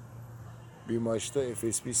 Bir maçta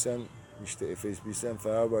Efes Pilsen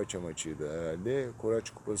Fenerbahçe maçıydı herhalde. Koraç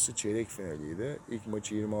Kupası çeyrek finaliydi. İlk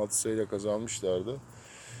maçı 26 sayıyla kazanmışlardı.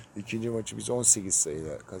 İkinci maçı biz 18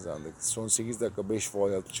 sayıyla kazandık. Son 8 dakika 5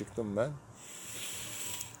 faul atıp çıktım ben.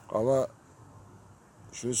 Ama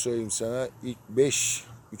şunu söyleyeyim sana ilk 5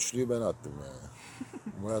 üçlüyü ben attım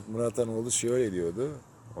yani. Murat Hanoğlu şöyle diyordu.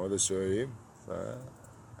 Onu da söyleyeyim sana.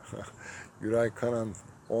 GÜRAY KANAN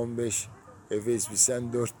 15 Efes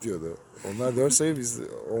Pilsen 4 diyordu. Onlar 4 sayı biz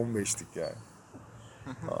 15'tik yani.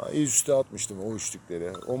 İyi üstü atmıştım o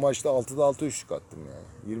üçlükleri. O maçta 6'da 6 üçlük attım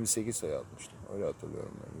yani. 28 sayı atmıştım. Öyle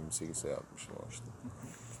hatırlıyorum ben. 28 sayı atmıştım o maçta.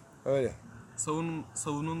 Öyle.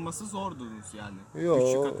 Savunulması zordunuz yani. Üçlük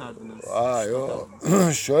Yo, atardınız, şut yo.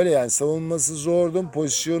 atardınız. Şöyle yani savunması zordum.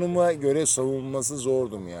 Pozisyonuma göre savunması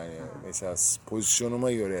zordum yani. Mesela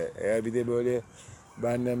pozisyonuma göre. Eğer bir de böyle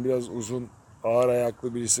benden biraz uzun, ağır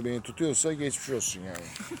ayaklı birisi beni tutuyorsa geçmiş olsun yani.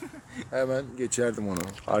 Hemen geçerdim onu.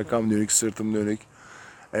 Arkam dönük, sırtım dönük.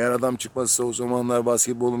 Eğer adam çıkmazsa o zamanlar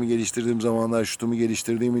basketbolumu geliştirdiğim zamanlar şutumu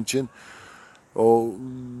geliştirdiğim için o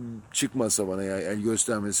çıkmasa bana yani el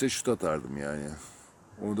göstermese şut atardım yani.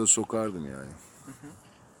 Onu da sokardım yani.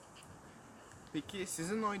 Peki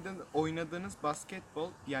sizin oynadığınız basketbol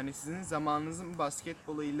yani sizin zamanınızın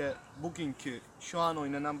basketbolu ile bugünkü şu an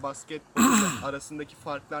oynanan basketbol arasındaki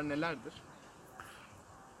farklar nelerdir?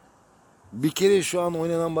 Bir kere şu an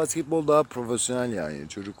oynanan basketbol daha profesyonel yani.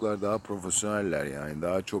 Çocuklar daha profesyoneller yani.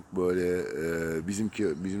 Daha çok böyle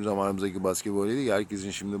bizim zamanımızdaki basketbol değil.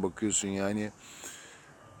 Herkesin şimdi bakıyorsun yani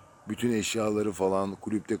bütün eşyaları falan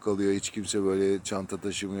kulüpte kalıyor. Hiç kimse böyle çanta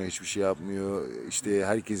taşımıyor, hiçbir şey yapmıyor. İşte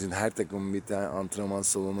herkesin her takımın bir tane antrenman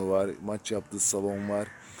salonu var. Maç yaptığı salon var.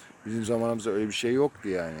 Bizim zamanımızda öyle bir şey yoktu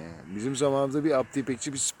yani. Bizim zamanımızda bir Abdi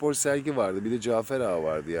İpekçi bir spor sergi vardı. Bir de Cafer Ağa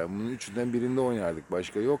vardı yani. Bunun üçünden birinde oynardık.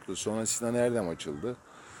 Başka yoktu. Sonra Sinan Erdem açıldı.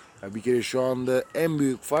 Ya bir kere şu anda en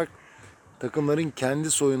büyük fark takımların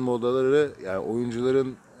kendi soyunma odaları, yani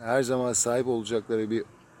oyuncuların her zaman sahip olacakları bir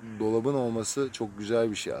dolabın olması çok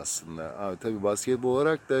güzel bir şey aslında. Abi tabii basketbol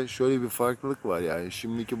olarak da şöyle bir farklılık var yani.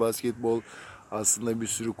 Şimdiki basketbol aslında bir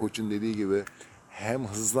sürü koçun dediği gibi hem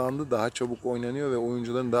hızlandı, daha çabuk oynanıyor ve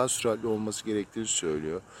oyuncuların daha süratli olması gerektiğini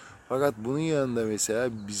söylüyor. Fakat bunun yanında mesela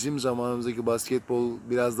bizim zamanımızdaki basketbol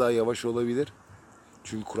biraz daha yavaş olabilir.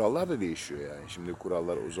 Çünkü kurallar da değişiyor yani. Şimdi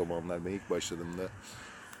kurallar, o zamanlar ben ilk başladığımda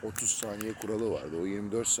 30 saniye kuralı vardı. O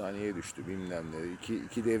 24 saniyeye düştü bilmem ne.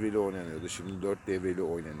 İki devreli oynanıyordu. Şimdi 4 devreli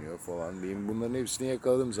oynanıyor falan. Benim bunların hepsini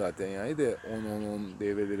yakaladım zaten yani de 10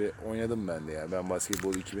 devreleri oynadım ben de yani. Ben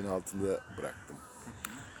basketbolu 2006'da bıraktım.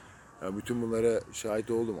 Yani bütün bunlara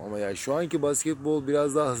şahit oldum ama yani şu anki basketbol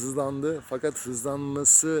biraz daha hızlandı. Fakat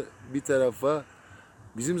hızlanması bir tarafa,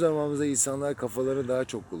 bizim zamanımızda insanlar kafalarını daha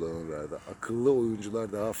çok kullanırlardı. Akıllı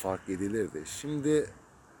oyuncular daha fark edilirdi. Şimdi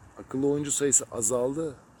akıllı oyuncu sayısı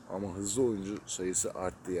azaldı ama hızlı oyuncu sayısı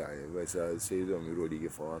arttı yani. Mesela seyrediyorum Euroligi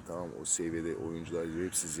falan, tamam, o seviyede oyuncular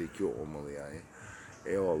hepsi zeki olmalı yani.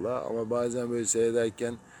 Eyvallah, ama bazen böyle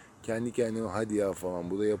seyrederken kendi kendime hadi ya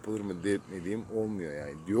falan bu da yapılır mı dediğim olmuyor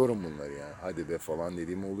yani. Diyorum bunları yani, hadi be falan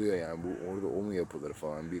dediğim oluyor yani, bu orada o mu yapılır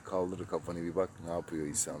falan, bir kaldır kafanı bir bak ne yapıyor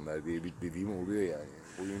insanlar diye bir dediğim oluyor yani.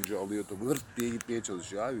 Oyuncu alıyor topu hırt diye gitmeye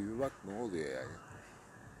çalışıyor, abi bir bak ne oluyor yani.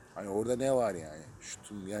 Hani orada ne var yani?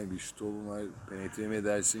 Şutun, yani bir şutun var, penetre mi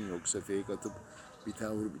edersin yoksa fake atıp bir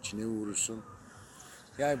tane vurup içine vurursun.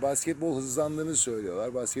 Yani basketbol hızlandığını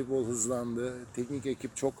söylüyorlar. Basketbol hızlandı. Teknik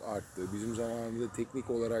ekip çok arttı. Bizim zamanımızda teknik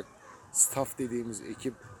olarak staff dediğimiz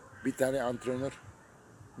ekip bir tane antrenör,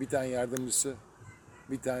 bir tane yardımcısı,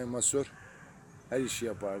 bir tane masör her işi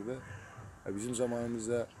yapardı. Bizim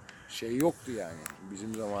zamanımızda şey yoktu yani.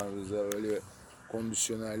 Bizim zamanımızda öyle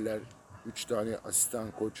kondisyonerler, 3 tane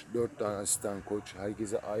asistan koç, 4 tane asistan koç,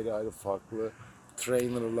 herkese ayrı ayrı farklı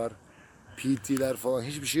trainerlar, PT'ler falan,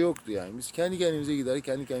 hiçbir şey yoktu yani. Biz kendi kendimize gider,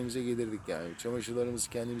 kendi kendimize gelirdik yani. Çamaşırlarımızı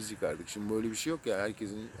kendimiz yıkardık. Şimdi böyle bir şey yok ya.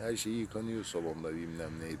 Herkesin her şeyi yıkanıyor salonda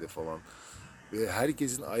bilmem neydi falan. Ve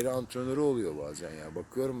herkesin ayrı antrenörü oluyor bazen ya.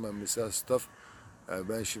 Bakıyorum ben mesela staff, yani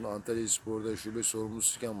ben şimdi Antalyaspor'da şube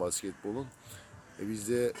sorumlusuyken basketbolun,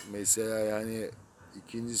 bizde mesela yani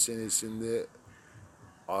ikinci senesinde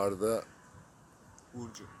Arda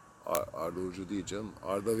Burcu. Arda Ucu değil canım.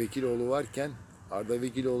 Arda Vekiloğlu varken Arda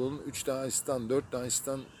Vekiloğlu'nun 3 tane asistan, 4 tane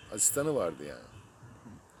asistanı vardı yani.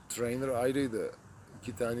 Trainer ayrıydı.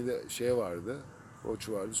 2 tane de şey vardı. Koç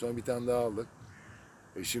vardı. Sonra bir tane daha aldık.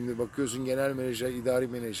 Şimdi bakıyorsun genel menajer, idari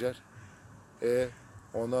menajer.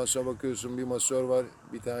 Ondan sonra bakıyorsun bir masör var.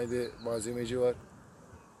 Bir tane de malzemeci var.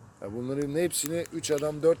 Ya bunların hepsini 3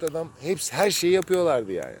 adam, 4 adam hepsi her şeyi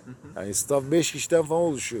yapıyorlardı yani. Yani staff 5 kişiden falan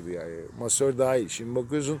oluşuyordu yani. Masör dahil. Şimdi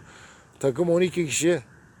bakıyorsun takım 12 kişi.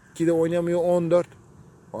 2 de oynamıyor 14.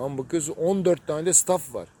 Falan bakıyorsun 14 tane de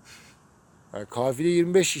staff var. Yani kafile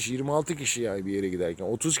 25 kişi, 26 kişi yani bir yere giderken.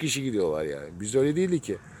 30 kişi gidiyorlar yani. Biz öyle değildi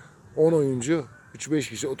ki. 10 oyuncu, 3-5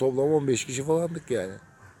 kişi, o toplam 15 kişi falandık yani.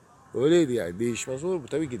 Öyleydi yani. Değişmez olur mu?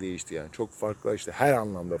 Tabii ki değişti yani. Çok farklılaştı. Her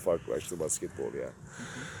anlamda farklılaştı basketbol yani.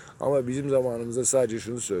 Ama bizim zamanımızda sadece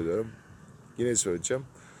şunu söylüyorum. Yine söyleyeceğim.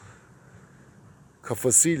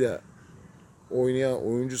 Kafasıyla oynayan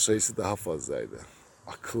oyuncu sayısı daha fazlaydı.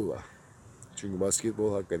 Akılla. Çünkü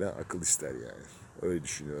basketbol hakikaten akıl ister yani. Öyle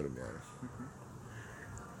düşünüyorum yani.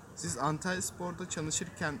 Siz Antalyaspor'da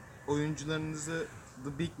çalışırken oyuncularınızı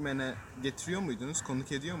The Big Man'e getiriyor muydunuz?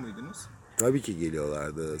 Konuk ediyor muydunuz? Tabii ki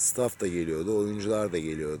geliyorlardı. Staff da geliyordu, oyuncular da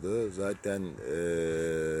geliyordu. Zaten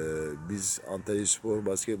biz Antalyaspor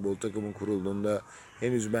basketbol takımı kurulduğunda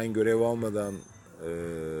henüz ben görev almadan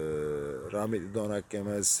rahmetli Doğan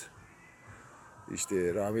Hakkemez,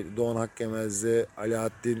 işte rahmetli Doğan Hakkemez'le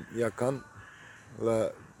Alaaddin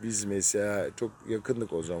Yakan'la biz mesela çok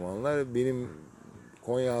yakındık o zamanlar. Benim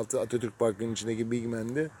Konyaaltı Atatürk Parkı'nın içindeki Big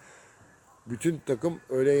Man'de bütün takım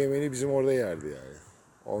öğle yemeğini bizim orada yerdi yani.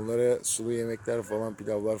 Onlara sulu yemekler falan,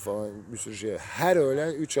 pilavlar falan, bir sürü şey. Her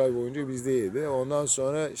öğlen 3 ay boyunca bizde yedi. Ondan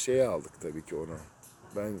sonra şeye aldık tabii ki onu.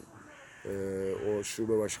 Ben o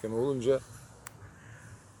şube başkanı olunca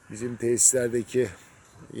bizim tesislerdeki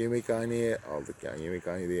yemekhaneye aldık yani,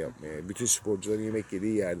 yemekhanede yapmaya. Bütün sporcuların yemek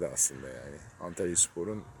yediği yerde aslında yani.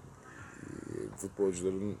 Antalyaspor'un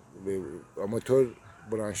futbolcuların ve amatör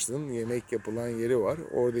branşının yemek yapılan yeri var.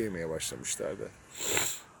 Orada yemeye başlamışlardı.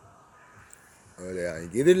 Öyle yani.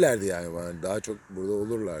 Gelirlerdi yani bana. Daha çok burada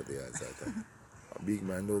olurlardı yani zaten. Big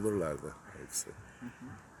Man'de olurlardı hepsi.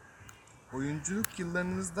 Oyunculuk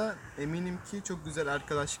yıllarınızda eminim ki çok güzel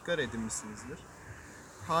arkadaşlıklar edinmişsinizdir.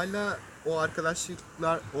 Hala o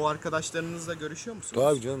arkadaşlarınızla görüşüyor musunuz?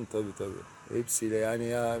 Tabii canım, tabii. Hepsiyle yani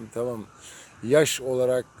ya tamam, yaş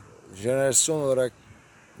olarak, jenerasyon olarak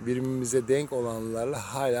birbirimize denk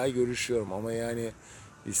olanlarla hala görüşüyorum ama yani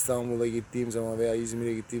İstanbul'a gittiğim zaman veya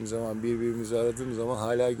İzmir'e gittiğim zaman, birbirimizi aradığım zaman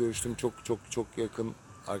hala görüştüğüm çok çok çok yakın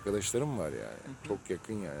arkadaşlarım var yani. Çok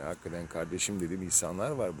yakın yani, hakikaten kardeşim dediğim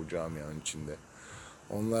insanlar var bu camianın içinde.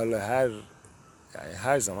 Onlarla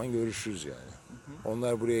her zaman görüşürüz yani.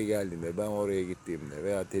 Onlar buraya geldiğinde, ben oraya gittiğimde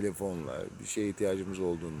veya telefonla bir şeye ihtiyacımız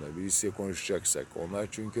olduğunda, birisiyle konuşacaksak,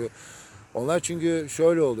 onlar çünkü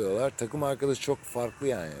şöyle oluyorlar. Takım arkadaşı çok farklı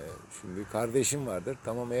yani. Şimdi kardeşim vardır.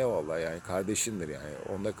 Tamam, eyvallah yani, kardeşindir yani.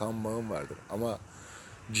 Onda kan bağım vardır. Ama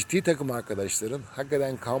ciddi takım arkadaşların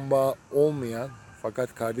hakikaten kan bağı olmayan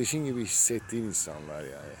fakat kardeşin gibi hissettiğin insanlar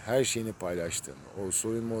yani. Her şeyini paylaştın. O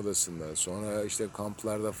soyunma odasında, sonra işte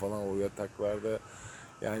kamplarda falan, o yataklarda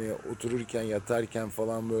yani otururken, yatarken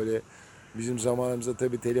falan böyle. Bizim zamanımızda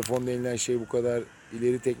tabii telefon denilen şey bu kadar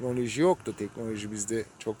ileri teknoloji yoktu. Teknoloji bizde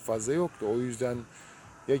çok fazla yoktu. O yüzden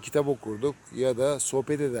ya kitap okurduk ya da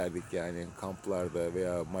sohbet ederdik yani kamplarda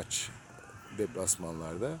veya maç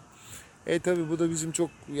deplasmanlarda. Tabii bu da bizim çok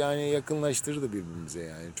yani yakınlaştırdı birbirimize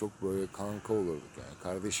yani. Çok böyle kanka olurduk yani.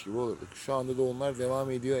 Kardeş gibi olurduk. Şu anda da onlar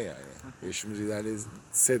devam ediyor yani. Yaşımız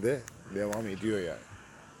ilerlese de devam ediyor yani.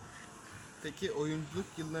 Peki oyunculuk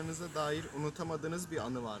yıllarınıza dair unutamadığınız bir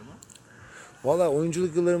anı var mı? Valla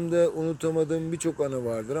oyunculuk yıllarımda unutamadığım birçok anı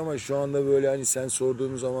vardır ama şu anda böyle hani sen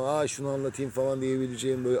sorduğun zaman şunu anlatayım falan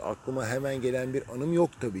diyebileceğim böyle aklıma hemen gelen bir anım yok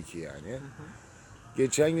tabii ki yani.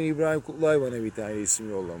 Geçen gün İbrahim Kutlay bana bir tane isim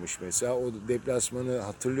yollamış mesela. O deplasmanı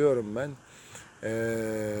hatırlıyorum ben.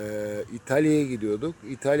 İtalya'ya gidiyorduk.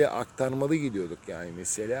 İtalya aktarmalı gidiyorduk yani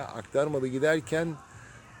mesela. Aktarmalı giderken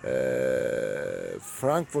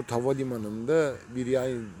Frankfurt Havalimanı'nda bir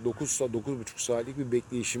yani 9,5 saatlik bir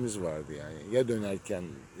bekleyişimiz vardı yani. Ya dönerken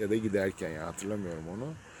ya da giderken, ya hatırlamıyorum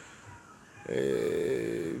onu.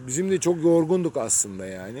 Bizim de çok yorgunduk aslında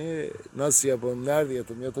yani. Nasıl yapalım, nerede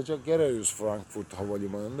yatalım? Yatacak yer arıyoruz Frankfurt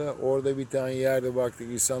Havalimanı'nda. Orada bir tane yerde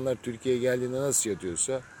baktık, insanlar Türkiye'ye geldiğinde nasıl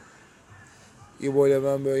yatıyorsa. İbo ile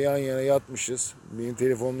ben böyle yan yana yatmışız. Benim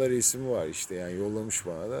telefonda resmi var işte yani, yollamış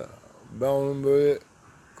bana da. Ben onun böyle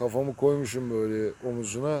kafamı koymuşum böyle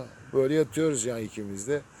omuzuna. Böyle yatıyoruz yani ikimiz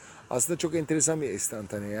de. Aslında çok enteresan bir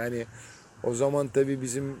estantane yani. O zaman tabii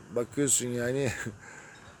bizim bakıyorsun yani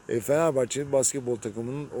Fenerbahçe basketbol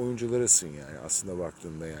takımının oyuncularısın yani aslında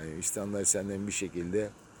baktığında yani. İnsanlar senden bir şekilde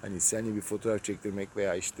hani seninle bir fotoğraf çektirmek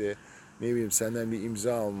veya işte ne bileyim senden bir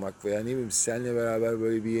imza almak veya ne bileyim seninle beraber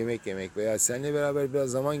böyle bir yemek yemek veya seninle beraber biraz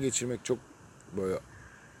zaman geçirmek çok böyle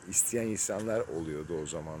isteyen insanlar oluyordu o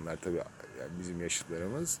zamanlar tabii yani bizim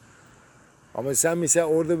yaşıtlarımız. Ama sen mesela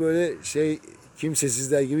orada böyle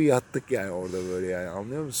kimsesizler gibi yattık yani orada böyle yani,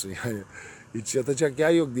 anlıyor musun? Yani hiç yatacak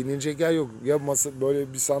yer yok, dinlenecek yer yok. Ya masa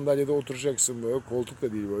böyle bir sandalyede oturacaksın, böyle koltuk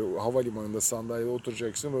da değil, böyle havalimanında sandalyede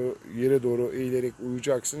oturacaksın, böyle yere doğru eğilerek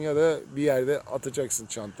uyuyacaksın ya da bir yerde atacaksın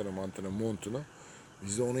çantanı, montunu.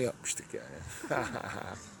 Biz de onu yapmıştık yani.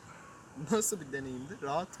 Nasıl bir deneyimdi?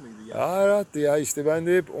 Rahat mıydı ya? Rahattı ya, işte ben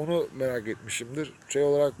de hep onu merak etmişimdir.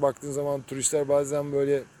 Olarak baktığın zaman turistler bazen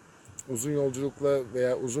böyle uzun yolculukla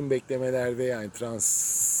veya uzun beklemelerde yani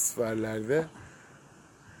transferlerde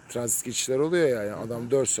transit geçişler oluyor ya, yani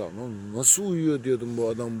adam 4 saat nasıl uyuyor diyordum bu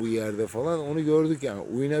adam bu yerde falan, onu gördük yani,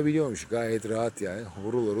 uyunabiliyormuş gayet rahat yani,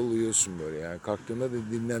 horul horul uyuyorsun böyle yani, kalktığında da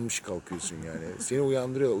dinlenmiş kalkıyorsun yani, seni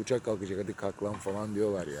uyandırıyor, uçak kalkacak hadi kalk lan falan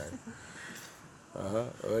diyorlar yani. Aha,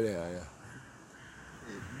 öyle yani.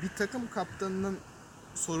 Bir takım kaptanının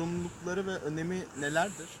sorumlulukları ve önemi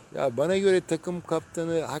nelerdir? Ya bana göre takım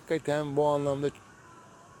kaptanı hakikaten bu anlamda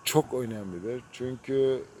çok önemlidir.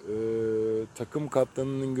 Çünkü takım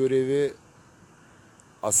kaptanının görevi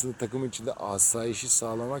aslında takım içinde asayişi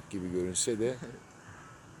sağlamak gibi görünse de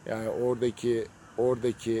yani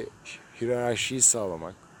oradaki hiyerarşiyi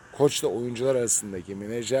sağlamak, koçla oyuncular arasındaki,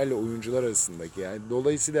 menajerle oyuncular arasındaki yani,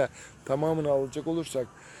 dolayısıyla tamamını alacak olursak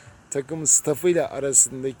takımın staffıyla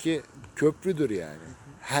arasındaki köprüdür yani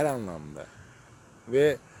her anlamda.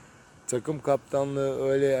 Ve takım kaptanlığı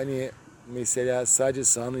öyle hani mesela sadece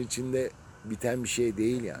sahanın içinde biten bir şey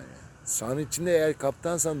değil yani. Sahanın içinde eğer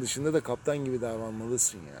kaptansan dışında da kaptan gibi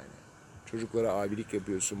davranmalısın yani. Çocuklara abilik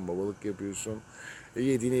yapıyorsun, babalık yapıyorsun.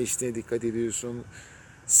 Yediğine içtiğine dikkat ediyorsun.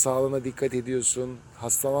 Sağlığına dikkat ediyorsun.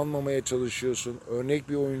 Hastalanmamaya çalışıyorsun. Örnek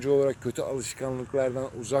bir oyuncu olarak kötü alışkanlıklardan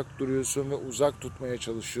uzak duruyorsun ve uzak tutmaya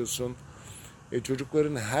çalışıyorsun.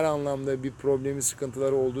 Çocukların her anlamda bir problemi,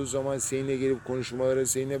 sıkıntıları olduğu zaman seninle gelip konuşmaları,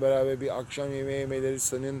 seninle beraber bir akşam yemeği yemeleri,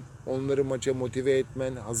 senin onları maça motive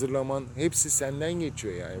etmen, hazırlaman hepsi senden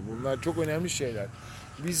geçiyor yani. Bunlar çok önemli şeyler.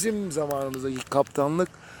 Bizim zamanımızdaki kaptanlık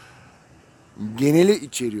geneli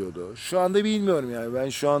içeriyordu. Şu anda bilmiyorum yani. Ben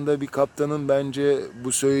şu anda bir kaptanın bence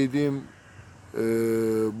bu söylediğim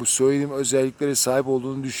özelliklere sahip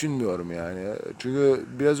olduğunu düşünmüyorum yani. Çünkü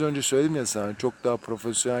biraz önce söyledim ya sana, çok daha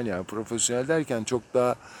profesyonel, yani profesyonel derken çok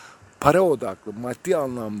daha para odaklı, maddi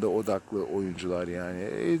anlamda odaklı oyuncular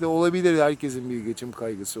yani. De olabilir, herkesin bir geçim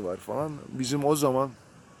kaygısı var falan. Bizim o zaman,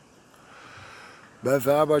 ben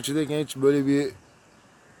Fenerbahçe'deyken hiç böyle bir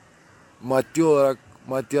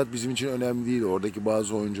maddiyat bizim için önemli değil. Oradaki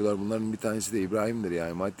bazı oyuncular, bunların bir tanesi de İbrahim'dir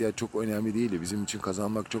yani. Maddiyat çok önemli değildi. Bizim için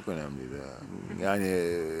kazanmak çok önemliydi. Yani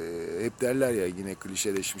hep derler ya, yine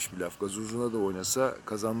klişeleşmiş bir laf. Gazozuna da oynasa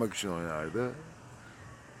kazanmak için oynardı.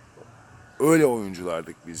 Öyle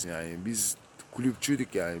oyunculardık biz yani. Biz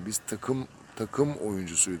kulüpçüydük yani. Biz takım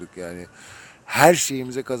oyuncusuyduk yani. Her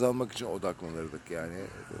şeyimize kazanmak için odaklanırdık yani.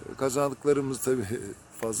 Kazandıklarımız tabii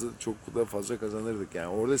çok da fazla kazanırdık yani.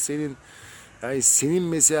 Orada senin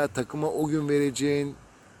mesela takıma o gün vereceğin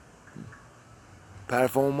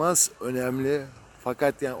performans önemli.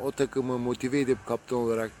 Fakat yani o takımı motive edip kaptan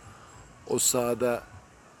olarak o sahada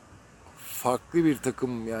farklı bir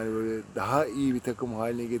takım, yani böyle daha iyi bir takım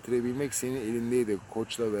haline getirebilmek senin elindeydi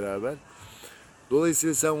koçla beraber.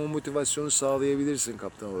 Dolayısıyla sen o motivasyonu sağlayabilirsin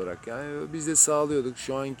kaptan olarak. Yani biz de sağlıyorduk.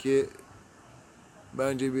 Şu anki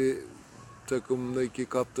bence bir takımdaki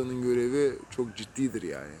kaptanın görevi çok ciddidir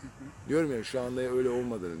yani. Diyorum ya, şu anda öyle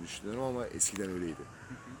olmadığını düşünüyorum ama eskiden öyleydi.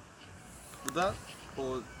 Bu da o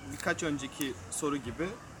birkaç önceki soru gibi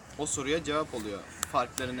o soruya cevap oluyor.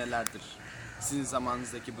 Farkları nelerdir? Sizin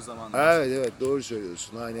zamanınızdaki bu zamanlar. Evet, doğru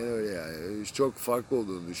söylüyorsun. Aynen öyle yani. Çok farklı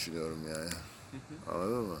olduğunu düşünüyorum yani.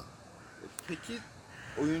 Anladın mı? Peki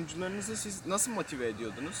oyuncularınızı siz nasıl motive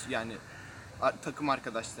ediyordunuz? Yani takım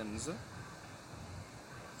arkadaşlarınızı.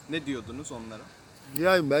 Ne diyordunuz onlara?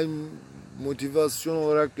 Yani ben motivasyon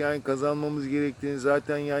olarak, yani kazanmamız gerektiğini,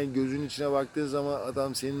 zaten yani gözün içine baktığın zaman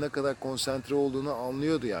adam senin ne kadar konsantre olduğunu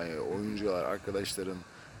anlıyordu yani, oyuncular, arkadaşların,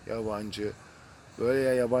 yabancı. Böyle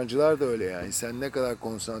ya, yabancılar da öyle yani. Sen ne kadar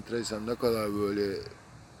konsantreysen, ne kadar böyle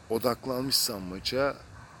odaklanmışsan maça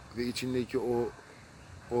ve içindeki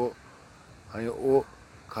o hani o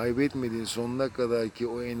kaybetmediğin sonuna kadar ki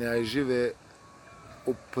o enerji ve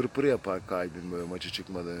o pırpır yapar kalbin böyle maça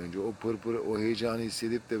çıkmadan önce. O pırpır, o heyecanı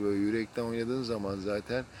hissedip de böyle yürekten oynadığın zaman,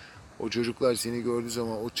 zaten o çocuklar seni gördüğü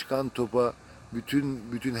zaman o çıkan topa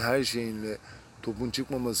bütün her şeyinle, topun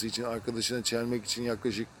çıkmaması için arkadaşına çelmek için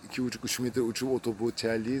yaklaşık 2,5-3 metre uçup o topu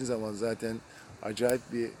çeldiğin zaman zaten acayip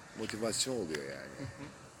bir motivasyon oluyor yani.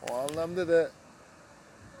 O anlamda da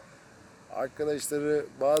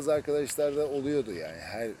bazı arkadaşlar da oluyordu yani,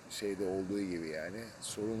 her şeyde olduğu gibi yani.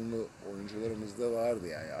 Sorumlu oyuncularımız da vardı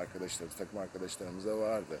yani, takım arkadaşlarımız da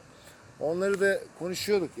vardı. Onları da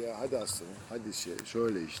konuşuyorduk ya, hadi aslanım, hadi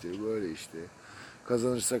şöyle işte, böyle işte.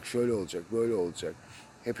 Kazanırsak şöyle olacak, böyle olacak.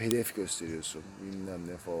 Hep hedef gösteriyorsun, bilmem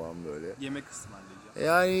ne falan böyle. Yemek ısmarlayacağım.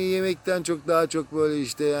 Yani yemekten çok, daha çok böyle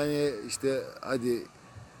işte, yani işte hadi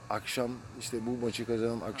akşam işte bu maçı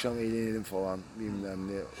kazanalım, akşam eğlenelim falan, bilmem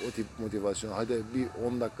ne. O tip motivasyon. Hadi bir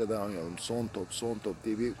 10 dakika daha oynayalım. Son top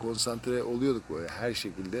diye bir konsantre oluyorduk böyle her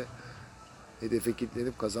şekilde. Hedefe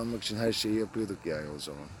kilitlenip kazanmak için her şeyi yapıyorduk yani o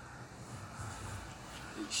zaman.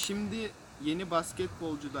 Şimdi yeni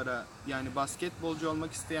basketbolculara, yani basketbolcu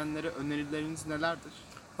olmak isteyenlere önerileriniz nelerdir?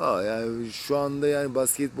 Yani şu anda yani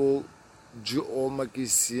basketbolcu olmak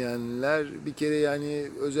isteyenler bir kere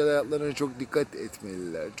yani özel hayatlarına çok dikkat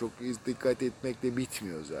etmeliler. Çok dikkat etmekle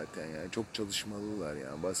bitmiyor zaten yani. Çok çalışmalılar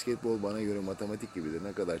yani. Basketbol bana göre matematik gibidir.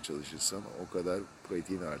 Ne kadar çalışırsan o kadar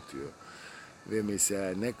pratiğin artıyor. Ve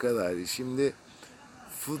mesela ne kadar şimdi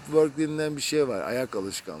footwork denilen bir şey var. Ayak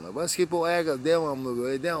alışkanlığı. Basketbol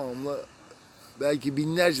devamlı belki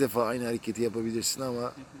binlerce defa aynı hareketi yapabilirsin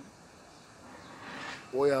ama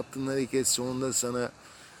o yaptığın hareket sonunda sana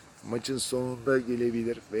maçın sonunda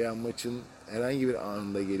gelebilir veya maçın herhangi bir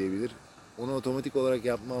anında gelebilir. Onu otomatik olarak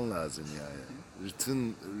yapman lazım yani.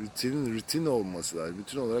 Rutin olması lazım.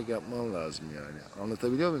 Rutin olarak yapman lazım yani.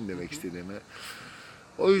 Anlatabiliyor muyum demek istediğimi?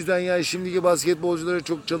 O yüzden yani şimdiki basketbolculara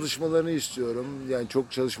çok çalışmalarını istiyorum. Yani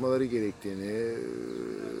çok çalışmaları gerektiğini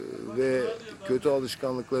ve kötü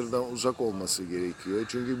alışkanlıklardan uzak olması gerekiyor.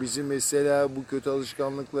 Çünkü bizim mesela bu kötü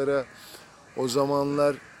alışkanlıklara o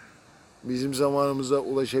zamanlar, bizim zamanımıza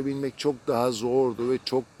ulaşabilmek çok daha zordu ve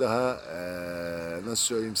çok daha nasıl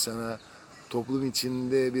söyleyeyim sana, toplum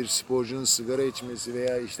içinde bir sporcunun sigara içmesi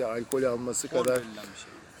veya işte alkol alması kadar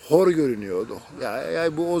hor görünüyordu.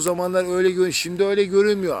 Yani bu o zamanlar öyle şimdi öyle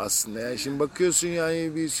görünmüyor aslında. Yani şimdi bakıyorsun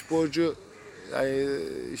yani bir sporcu yani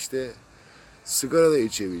işte Sigara da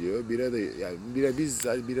içebiliyor, bira da, yani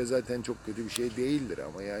bira zaten çok kötü bir şey değildir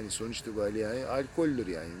ama yani sonuç itibariyle yani alkoldür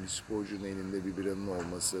yani. Bir sporcunun elinde bir biranın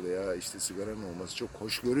olması veya işte sigaranın olması çok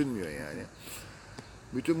hoş görünmüyor yani.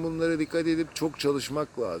 Bütün bunlara dikkat edip çok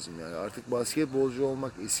çalışmak lazım yani. Artık basketbolcu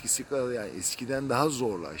olmak eskisi kadar, yani eskiden daha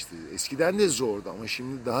zorlaştı. Eskiden de zordu ama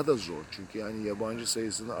şimdi daha da zor. Çünkü yani yabancı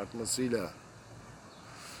sayısının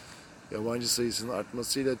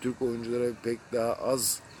artmasıyla Türk oyunculara pek daha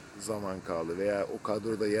az zaman kaldı veya o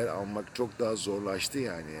kadroda yer almak çok daha zorlaştı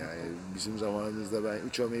yani. Yani bizim zamanımızda ben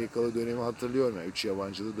 3 Amerikalı dönemi hatırlıyorum. Yani 3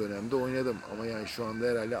 yabancılı dönemde oynadım. Ama yani şu anda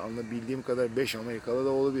herhalde anlayabildiğim kadar 5 Amerikalı da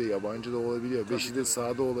olabiliyor, yabancı da olabiliyor. 5'i de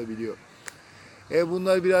sahada olabiliyor.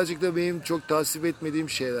 Bunlar birazcık da benim çok tasvip etmediğim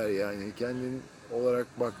şeyler yani. Kendin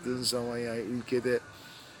olarak baktığın zaman yani ülkede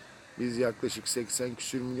biz yaklaşık 80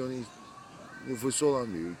 küsür milyon nüfusu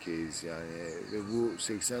olan bir ülkeyiz yani. Ve bu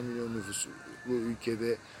 80 milyon nüfuslu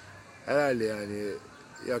ülkede herhalde yani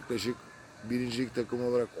yaklaşık birincilik takım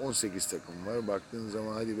olarak 18 takım var. Baktığın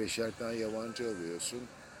zaman hadi 5'er tane yabancı alıyorsun.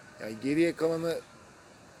 Yani geriye kalanı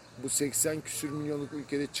bu 80 küsür milyonluk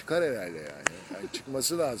ülkede çıkar herhalde yani. Yani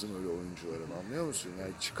çıkması lazım öyle oyuncuların, anlıyor musun?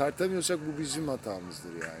 Yani çıkartamıyorsak bu bizim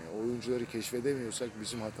hatamızdır yani. Oyuncuları keşfedemiyorsak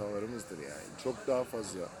bizim hatalarımızdır yani.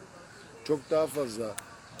 Çok daha fazla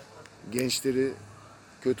gençleri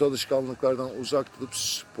kötü alışkanlıklardan uzak tutup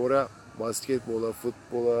spora, basketbola,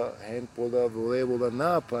 futbola, handbola, voleybola ne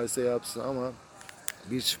yaparsa yapsın ama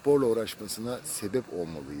bir sporla uğraşmasına sebep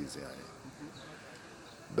olmalıyız yani.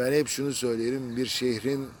 Ben hep şunu söylerim,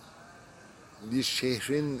 bir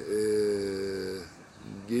şehrin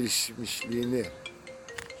gelişmişliğini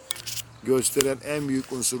gösteren en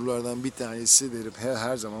büyük unsurlardan bir tanesi derim.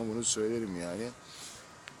 Her zaman bunu söylerim yani.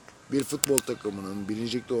 Bir futbol takımının,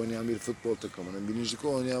 birincilikte oynayan bir futbol takımının, birincilikte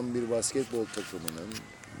oynayan bir basketbol takımının,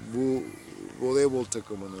 bu voleybol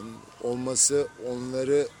takımının olması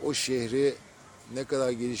onları, o şehri ne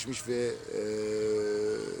kadar gelişmiş ve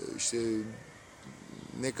işte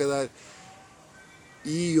ne kadar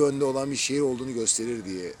iyi yönde olan bir şehir olduğunu gösterir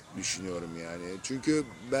diye düşünüyorum yani. Çünkü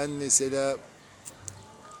ben mesela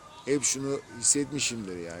hep şunu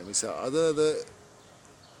hissetmişimdir yani. Mesela Adana'da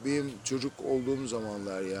benim çocuk olduğum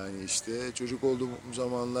zamanlar, yani işte çocuk olduğum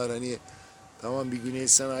zamanlar hani tamam bir Güney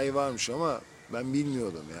Sanayi varmış ama ben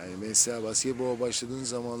bilmiyordum yani. Mesela basketbola başladığın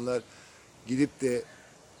zamanlar gidip de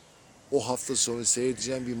o hafta sonu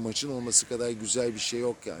seyredeceğim bir maçın olması kadar güzel bir şey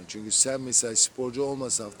yok yani. Çünkü sen mesela sporcu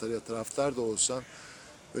olmasan, taraftar da olsan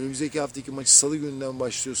önümüzdeki haftaki maçı salı gününden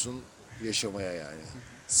başlıyorsun yaşamaya yani.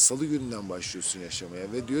 Salı gününden başlıyorsun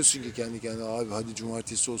yaşamaya ve diyorsun ki kendi kendine abi hadi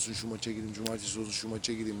cumartesi olsun şu maça gideyim, cumartesi olsun şu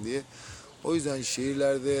maça gideyim diye. O yüzden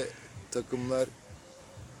şehirlerde takımlar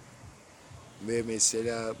ve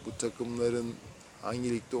mesela bu takımların hangi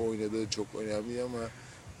ligde oynadığı çok önemli ama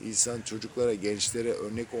insan çocuklara, gençlere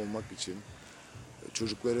örnek olmak için,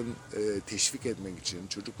 çocukların teşvik etmek için,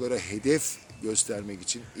 çocuklara hedef göstermek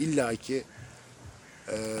için illaki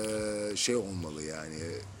şey olmalı yani,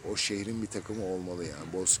 o şehrin bir takımı olmalı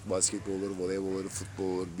yani. Basketbol olur, voleybol olur, futbol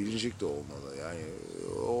olur, birincilik de olmalı yani.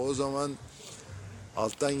 O zaman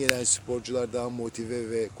alttan gelen sporcular daha motive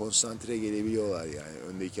ve konsantre gelebiliyorlar yani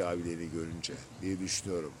öndeki abilerini görünce diye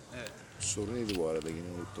düşünüyorum. Evet. Soru neydi bu arada, yine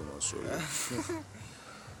unuttum o soruyu.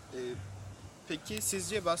 Peki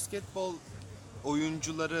sizce basketbol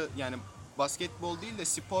oyuncuları, yani basketbol değil de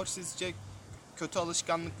spor, sizce kötü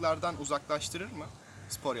alışkanlıklardan uzaklaştırır mı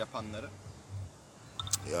spor yapanları?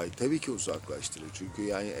 Ya tabii ki uzaklaştırır. Çünkü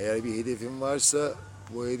yani eğer bir hedefin varsa,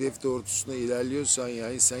 bu hedef doğrultusunda ilerliyorsan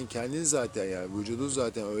yani sen kendin zaten, yani vücudun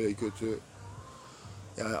zaten öyle kötü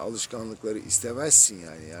yani alışkanlıkları istemezsin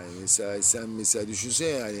yani. Yani mesela sen mesela düşünsene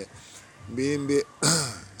yani benim bir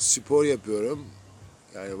spor yapıyorum.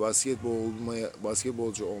 Yani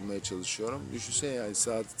basketbolcu olmaya çalışıyorum. Düşünsene yani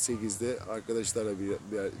saat 8'de arkadaşlarla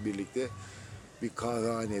birlikte bir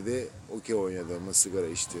kahvehanede okey oynadığımı, sigara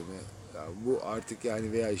içtiğimi, yani bu artık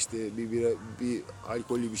yani, veya işte bir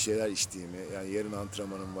alkollü bir şeyler içtiğimi, yani yarın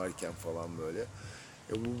antrenmanım varken falan böyle.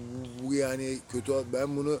 Bu yani kötü.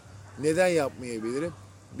 Ben bunu neden yapmayabilirim?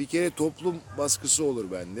 Bir kere toplum baskısı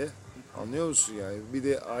olur bende. Anlıyor musun yani? Bir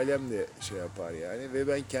de ailem de şey yapar yani, ve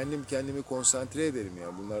ben kendimi konsantre ederim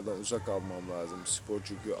yani. Bunlardan uzak kalmam lazım. Spor,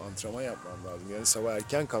 çünkü antrenman yapmam lazım. Yani sabah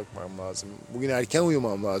erken kalkmam lazım. Bugün erken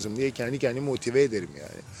uyumam lazım diye kendi kendimi motive ederim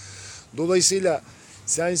yani. Dolayısıyla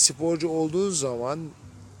sen sporcu olduğun zaman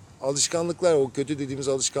alışkanlıklar, o kötü dediğimiz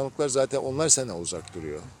alışkanlıklar, zaten onlar senden uzak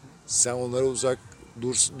duruyor. Sen onlara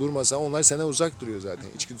durmasan onlar senden uzak duruyor zaten.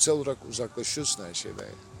 İçgüdüsel olarak uzaklaşıyorsun her şeyden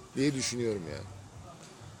yani, diye düşünüyorum yani.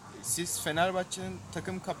 siz Fenerbahçe'nin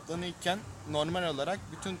takım kaptanı iken normal olarak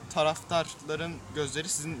bütün taraftarların gözleri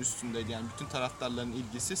sizin üstündeydi. Yani bütün taraftarların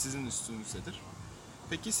ilgisi sizin üstünüzdedir.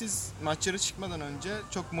 Peki siz maçlara çıkmadan önce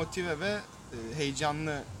çok motive ve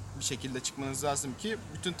heyecanlı bir şekilde çıkmanız lazım ki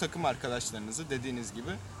bütün takım arkadaşlarınızı dediğiniz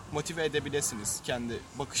gibi motive edebilirsiniz kendi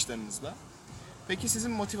bakışlarınızla. Peki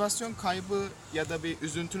sizin motivasyon kaybı ya da bir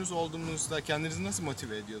üzüntünüz olduğunuzda kendinizi nasıl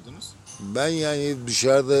motive ediyordunuz? Ben yani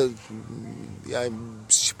dışarıda yani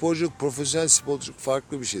sporculuk, profesyonel sporculuk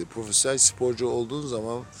farklı bir şeydi. Profesyonel sporcu olduğun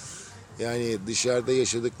zaman yani dışarıda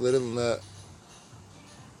yaşadıklarınla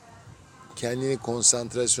kendini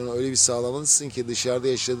konsantrasyonu öyle bir sağlamalısın ki dışarıda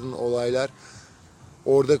yaşadığın olaylar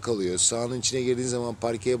orada kalıyor. Sahanın içine girdiğin zaman,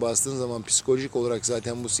 parkeye bastığın zaman psikolojik olarak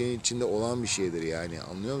zaten bu senin içinde olan bir şeydir yani.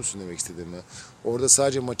 Anlıyor musun demek istediğimi? Orada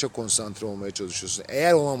sadece maça konsantre olmaya çalışıyorsun.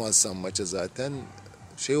 Eğer olamazsan maça zaten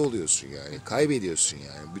şey oluyorsun yani, kaybediyorsun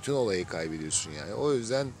yani. Bütün olayı kaybediyorsun yani. O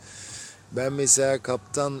yüzden ben mesela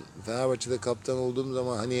Fenerbahçe'de kaptan olduğum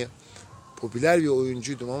zaman hani popüler bir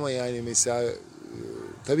oyuncuydum ama yani mesela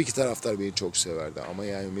tabii ki taraftar beni çok severdi ama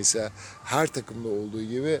yani mesela her takımda olduğu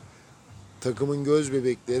gibi takımın göz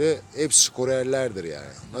bebekleri hep skorerlerdir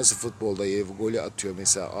yani. Nasıl futbolda herif golü atıyor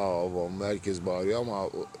mesela herkes bağırıyor ama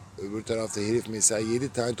öbür tarafta herif mesela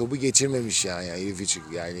 7 tane topu geçirmemiş yani herif hiç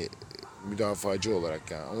yani müdafacı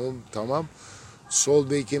olarak yani. Ama tamam sol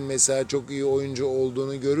bekin mesela çok iyi oyuncu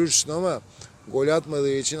olduğunu görürsün ama gol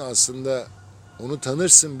atmadığı için aslında onu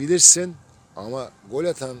tanırsın bilirsin ama gol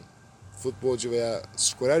atan futbolcu veya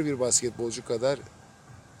skorer bir basketbolcu kadar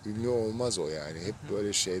ünlü olmaz o yani. Hep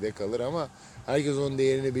böyle şeyde kalır ama herkes onun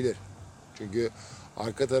değerini bilir. Çünkü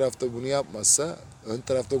arka tarafta bunu yapmazsa ön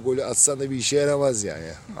tarafta golü atsan da bir işe yaramaz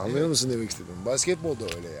yani. Anlıyor musun demek istedim? Basketbol da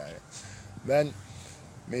öyle yani. Ben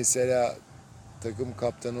mesela takım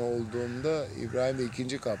kaptanı olduğumda İbrahim de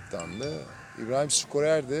ikinci kaptandı. İbrahim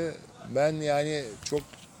skorerdi. Ben yani çok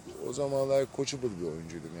o zamanlar coachable bir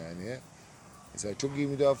oyuncuydum yani. Mesela çok iyi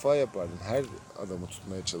müdafaa yapardım. Her adamı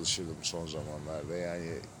tutmaya çalışırdım son zamanlarda. Yani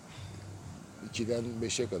 2'den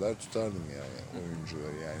 5'e kadar tutardım yani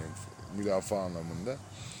oyuncuları yani müdafaa anlamında.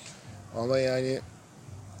 Ama yani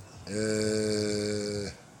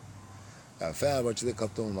yani Fenerbahçe'de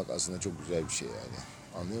kaptan olmak aslında çok güzel bir şey yani.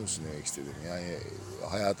 Anlıyor musun demek istedim? Yani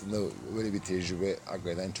hayatında böyle bir tecrübe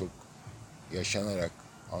hakikaten çok yaşanarak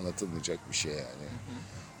anlatılmayacak bir şey yani.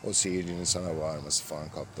 O seyircinin sana bağırması falan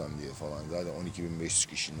kaptan diye falan. Zaten 12.500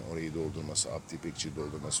 kişinin orayı doldurması, Abdi İpekçi'yi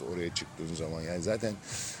doldurması, oraya çıktığın zaman yani zaten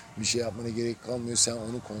bir şey yapmana gerek kalmıyor. Sen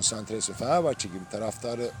onu konsantrasyon. Fenerbahçe gibi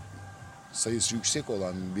taraftarı sayısı yüksek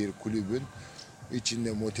olan bir kulübün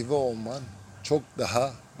içinde motive olman çok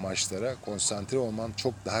daha maçlara konsantre olman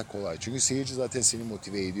çok daha kolay. Çünkü seyirci zaten seni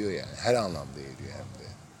motive ediyor yani. Her anlamda ediyor hem de.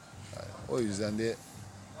 Yani o yüzden de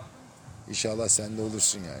inşallah sen de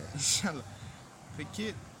olursun yani. İnşallah.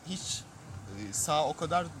 Peki hiç saha o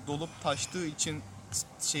kadar dolup taştığı için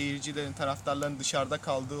seyircilerin, taraftarların dışarıda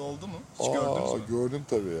kaldığı oldu mu? Hiç gördünüz mü? Gördüm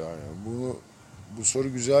tabii yani. Bu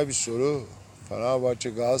soru güzel bir soru. Fenerbahçe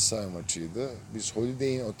Galatasaray maçıydı. Biz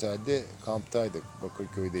Holiday Inn Otel'de kamptaydık.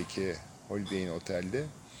 Bakırköy'deki Holiday Inn Otel'de.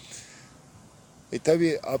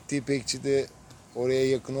 Tabii Abdi İpekçi de oraya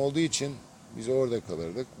yakın olduğu için biz orada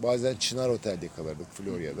kalırdık. Bazen Çınar Otel'de kalırdık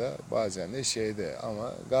Florya'da. Bazen de şeyde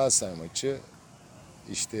ama Galatasaray maçı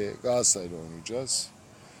işte Galatasaray'la oynayacağız.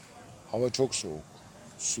 Hava çok soğuk.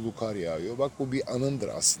 Sulu kar yağıyor. Bak bu bir anındır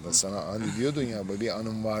aslında sana. Hani diyordun ya bir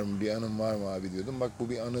anın var mı? Bir anın var mı abi diyordum. Bak bu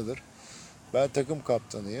bir anıdır. Ben takım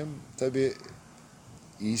kaptanıyım. Tabii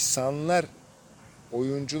insanlar,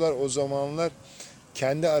 oyuncular o zamanlar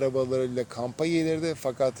kendi arabalarıyla kampa gelirdi.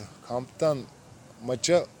 Fakat kamptan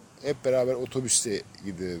maça hep beraber otobüste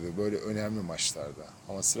gidilirdi. Böyle önemli maçlarda.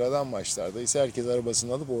 Ama sıradan maçlarda ise herkes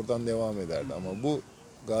arabasını alıp oradan devam ederdi. Ama bu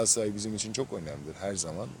Galatasaray bizim için çok önemlidir her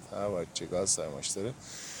zaman. Fenerbahçe Galatasaray maçları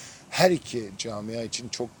her iki camia için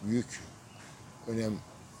çok büyük önem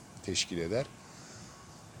teşkil eder.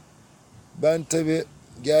 Ben tabii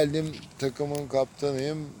geldim takımın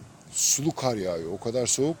kaptanıyım. Sulu kar yağıyor. O kadar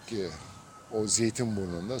soğuk ki o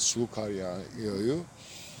Zeytinburnu'nda sulu kar yağıyor.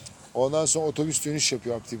 Ondan sonra otobüs dönüş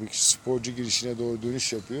yapıyor. Abdülbekir sporcu girişine doğru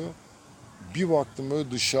dönüş yapıyor. Bir baktım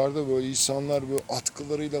böyle dışarıda böyle insanlar böyle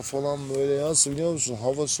atkılarıyla falan böyle nasıl biliyor musun?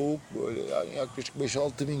 Hava soğuk böyle yani yaklaşık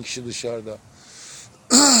 5-6 bin kişi dışarıda.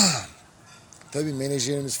 Tabii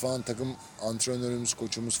menajerimiz falan, takım antrenörümüz,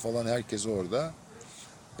 koçumuz falan herkes orada.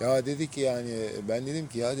 Ya dedi ki yani ben dedim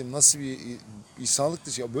ki ya dedim nasıl bir insanlık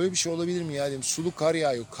dışı ya böyle bir şey olabilir mi ya dedim, sulu kar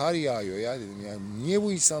yağıyor ya dedim yani niye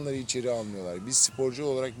bu insanları içeri almıyorlar? Biz sporcu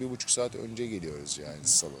olarak 1,5 saat önce geliyoruz yani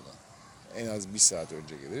salona. En az 1 saat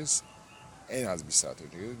önce geliriz. En az 1 saat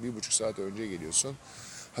önce geliriz. 1,5 saat önce geliyorsun.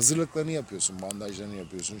 hazırlıklarını yapıyorsun, bandajlarını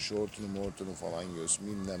yapıyorsun, şortunu mortunu falan giyiyorsun,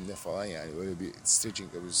 bilmem ne falan yani. Böyle bir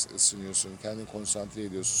stretching yapıyorsun, ısınıyorsun, kendini konsantre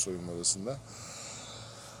ediyorsun soyunma odasında.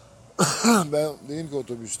 Ben dedim ki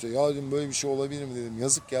otobüste, ya dedim böyle bir şey olabilir mi dedim,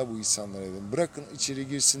 yazık ya bu insanlara dedim. Bırakın içeri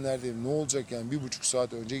girsinler dedim, ne olacak yani 1,5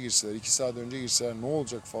 saat önce girseler, 2 saat önce girseler ne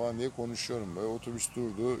olacak falan diye konuşuyorum. Böyle otobüs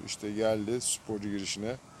durdu, işte geldi sporcu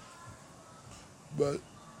girişine. Ben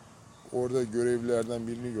orada görevlilerden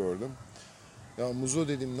birini gördüm. Ya Muzo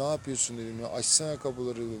dedim, ne yapıyorsun dedim, ya açsana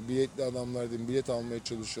kapıları dedim. Biletli adamlar dedim, bilet almaya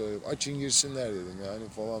çalışıyorlar dedim. Açın girsinler dedim yani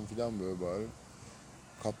falan filan böyle bari.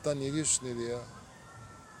 Kaptan ne diyorsun dedi ya.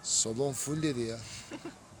 Salon full dedi ya.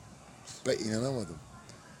 Ben inanamadım.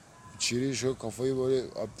 İçeriye şöyle kafayı böyle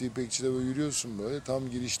Abdi İpekçi'de böyle yürüyorsun böyle. Tam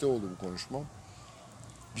girişte oldu bu konuşmam.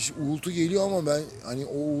 Bir uğultu geliyor ama ben hani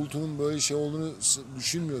o uğultunun böyle şey olduğunu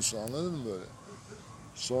düşünmüyorsun, anladın mı böyle?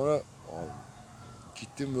 Sonra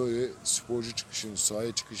gittim böyle sporcu çıkışın,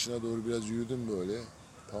 sahaya çıkışına doğru biraz yürüdüm böyle.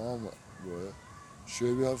 Tamam mı? Böyle.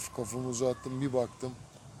 Şöyle bir hafif kafamı uzattım, bir baktım.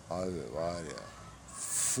 Abi var ya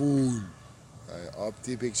full. Yani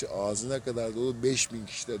Abdi İpekçi ağzına kadar dolu, 5.000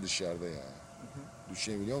 kişi de dışarıda yani.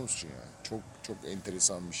 Düşünebiliyor musun yani? Çok çok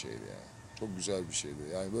enteresan bir şeydi yani. Çok güzel bir şeydi.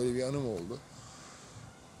 Yani böyle bir anım oldu.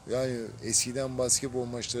 Yani eskiden basketbol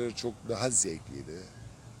maçları çok daha zevkliydi.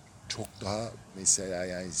 Çok daha mesela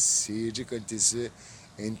yani seyirci kalitesi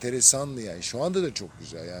enteresandı yani. Şu anda da çok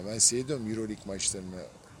güzel. Yani ben seyrediyorum EuroLeague maçlarını.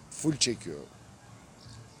 Full çekiyor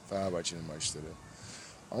Fenerbahçe'nin maçları.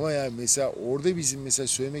 Ama yani mesela orada bizim mesela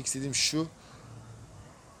söylemek istediğim şu.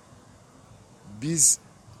 Biz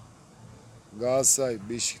Galatasaray,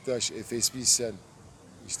 Beşiktaş, Efes Pilsen,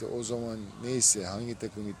 İşte o zaman neyse hangi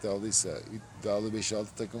takım iddialıysa, iddialı 5-6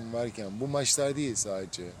 takım varken bu maçlar değil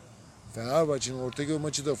sadece. Fenerbahçe'nin Ortaköy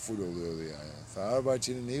maçı da full oluyordu yani.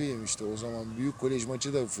 Fenerbahçe'nin ne bileyim işte o zaman büyük kolej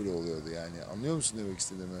maçı da full oluyordu yani. Anlıyor musun demek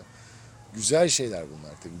istediğimi? Güzel şeyler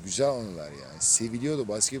bunlar tabii. Güzel anılar yani. Seviliyordu.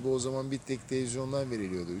 Basketbol o zaman bir tek televizyondan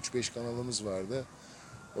veriliyordu. 3-5 kanalımız vardı.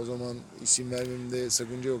 O zaman isim vermemde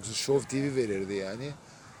sakınca yoksa Show TV verirdi yani.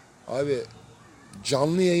 Abi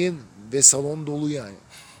canlı yayın ve salon dolu yani.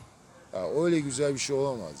 Ya öyle güzel bir şey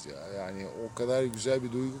olamaz ya. Yani o kadar güzel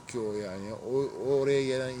bir duygu ki o yani. Oraya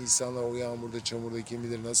gelen insanlar o yağmurda, çamurda kim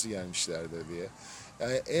bilir nasıl gelmişlerdir diye.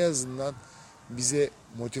 Yani en azından bize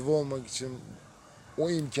motive olmak için o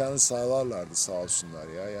imkanı sağlarlardı sağ olsunlar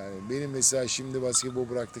ya. Yani benim mesela şimdi basketbol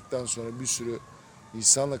bıraktıktan sonra bir sürü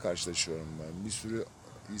insanla karşılaşıyorum ben. Bir sürü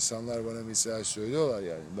insanlar bana mesela söylüyorlar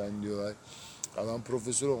yani. Ben diyorlar adam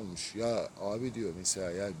profesör olmuş. Ya abi diyor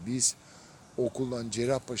mesela ya biz okuldan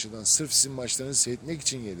Cerrahpaşa'dan sırf sizin maçlarınızı seyretmek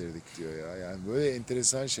için gelirdik diyor ya. Yani böyle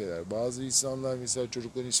enteresan şeyler. Bazı insanlar mesela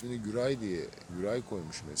çocukların ismini Güray diye Güray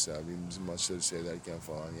koymuş mesela bizim maçları seyrederken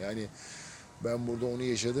falan. Yani ben burada onu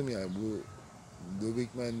yaşadım yani. Bu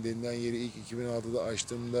Döbekmen denilen yeri ilk 2006'da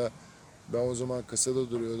açtığımda ben o zaman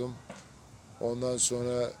kasada duruyordum. Ondan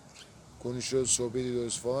sonra konuşuyoruz, sohbet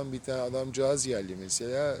ediyoruz falan. Bir tane adamcağız geldi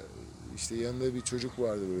mesela. İşte yanında bir çocuk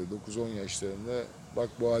vardı böyle 9-10 yaşlarında. Bak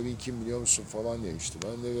bu abin kim biliyor musun falan demişti.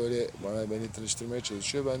 Ben de böyle beni tanıştırmaya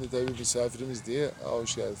çalışıyor. Ben de tabii misafirimiz diye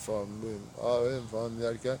hoş geldin falan dedim. Öyle mi falan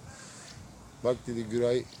derken bak dedi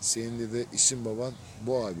Güray senin dedi isim baban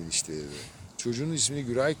bu abin işte dedi. Çocuğun ismini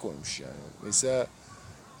Güray koymuş yani. Mesela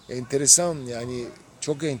enteresan yani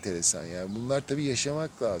çok enteresan yani. Bunlar tabii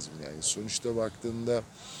yaşamak lazım yani. Sonuçta baktığında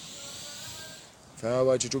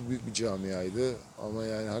Fenerbahçe çok büyük bir camiaydı ama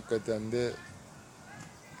yani hakikaten de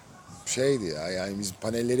şeydi ya yani biz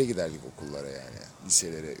panellere giderdik okullara yani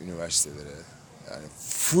liselere, üniversitelere yani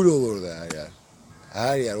full olurdu her yer.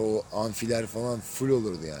 Her yer o amfiler falan full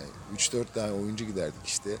olurdu yani. 3-4 tane oyuncu giderdik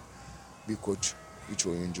işte. Bir koç, 3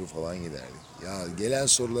 oyuncu falan giderdik. Ya gelen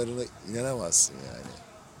sorularına inanamazsın yani.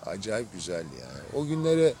 Acayip güzeldi yani. O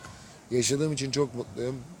günleri yaşadığım için çok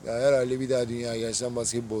mutluyum. Ya herhalde bir daha dünyaya gelsem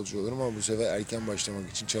basketbolcu olurum ama bu sefer erken başlamak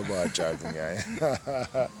için çaba harcardım yani.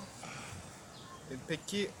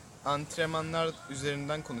 Peki antrenmanlar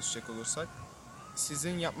üzerinden konuşacak olursak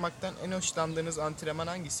sizin yapmaktan en hoşlandığınız antrenman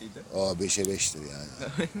hangisiydi? 5'e 5'tir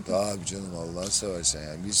yani. Daha bir canım Allah'ını seversen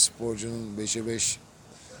yani. Bir sporcunun 5'e 5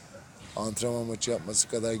 antrenman maçı yapması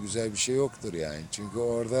kadar güzel bir şey yoktur yani. Çünkü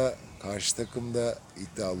orada karşı takım da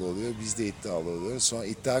iddialı oluyor, biz de iddialı oluyoruz. Sonra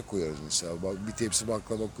iddia koyuyoruz mesela. Bir tepsi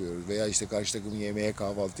baklava koyuyoruz veya işte karşı takımı yemeğe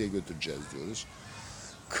kahvaltıya götüreceğiz diyoruz.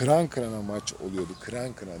 Kıran kırana maç oluyordu,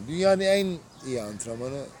 kıran kıran. Dünyanın en iyi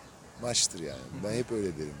antrenmanı maçtır yani. Ben hep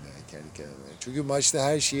öyle derim yani kendi kendime. Çünkü maçta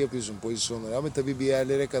her şeyi yapıyorsun pozisyonları ama tabii bir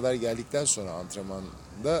yerlere kadar geldikten sonra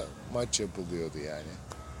antrenmanda maç yapılıyordu yani.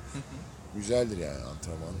 Güzeldir yani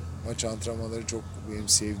antrenman. Maç antrenmanları çok benim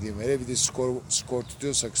sevdiğim. Hele bir de skor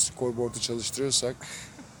tutuyorsak, skorboardu çalıştırıyorsak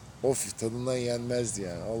Of, tadından yenmezdi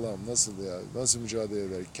yani. Allah'ım nasıl ya? Nasıl mücadele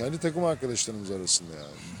eder? Kendi takım arkadaşlarımız arasında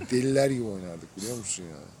yani. Deliler gibi oynardık, biliyor musun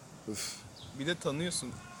ya? Üf. Bir de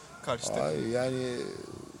tanıyorsun karşı Ay takımı. yani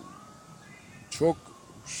çok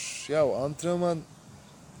ya antrenman,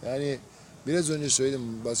 yani biraz önce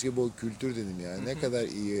söyledim, basketbol kültür dedim yani. Ne kadar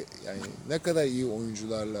iyi, yani ne kadar iyi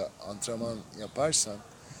oyuncularla antrenman yaparsan,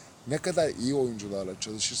 ne kadar iyi oyuncularla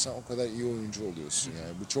çalışırsan o kadar iyi oyuncu oluyorsun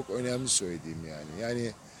yani. Bu çok önemli söylediğim yani.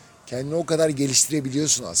 Yani kendini o kadar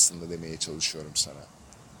geliştirebiliyorsun aslında demeye çalışıyorum sana.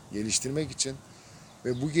 Geliştirmek için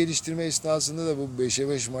ve bu geliştirme esnasında da bu 5'e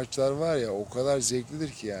 5 maçlar var ya, o kadar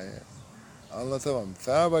zevklidir ki yani. Anlatamam.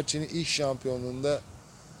 Fenerbahçe'nin ilk şampiyonluğunda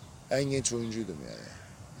en genç oyuncuydum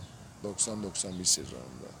yani. 90-91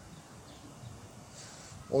 sezonunda.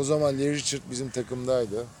 O zaman Larry Richard bizim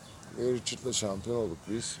takımdaydı. Larry Richard'la şampiyon olduk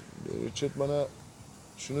biz. Larry Richard bana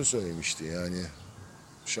şunu söylemişti yani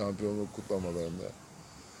şampiyonluk kutlamalarında.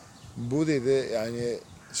 Bu dedi yani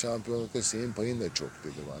şampiyonlukta senin payın da çok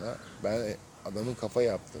dedi bana. Ben adamın kafa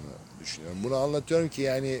yaptığını düşünüyorum. Bunu anlatıyorum ki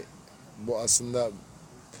yani bu aslında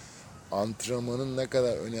antrenmanın ne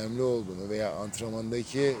kadar önemli olduğunu veya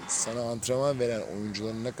antrenmandaki sana antrenman veren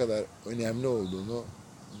oyuncuların ne kadar önemli olduğunu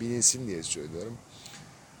bilinsin diye söylüyorum.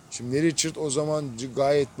 Şimdi Richard o zaman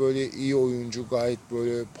gayet böyle iyi oyuncu, gayet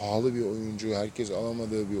böyle pahalı bir oyuncu, herkes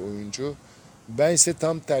alamadığı bir oyuncu. Ben ise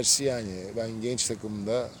tam tersi yani. Ben genç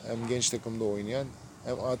takımda, hem genç takımda oynayan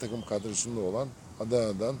hem A takım kadrosunda olan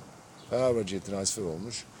Adana'dan Fenerbahçe'ye transfer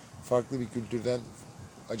olmuş. Farklı bir kültürden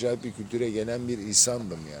acayip bir kültüre gelen bir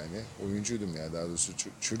insandım yani. Oyuncuydum ya, daha doğrusu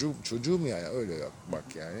çocuğum yani, öyle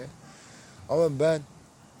bak yani. Ama ben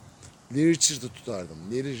Larry Richard'ı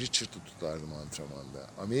tutardım antrenmanda.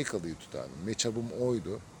 Amerikalıyı tutardım. Matchup'ım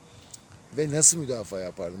oydu. Ve nasıl müdafaa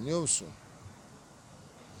yapardım biliyor musun?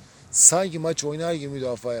 Sanki maç oynar gibi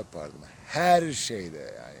müdafaa yapardım. Her şeyde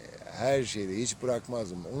yani. Her şeyde hiç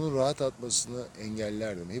bırakmazdım. Onun rahat atmasını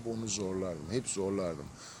engellerdim. Hep onu zorlardım. Hep zorlardım.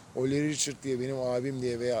 O Larry Richard diye, benim abim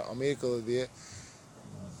diye veya Amerikalı diye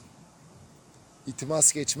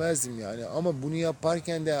iltimas geçmezdim yani. Ama bunu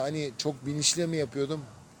yaparken de hani çok bilinçli mi yapıyordum?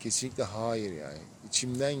 Kesinlikle hayır yani.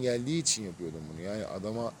 İçimden geldiği için yapıyordum bunu. Yani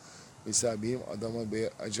adama, mesela benim adama bir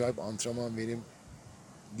acayip antrenman verim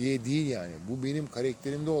diye değil yani. Bu benim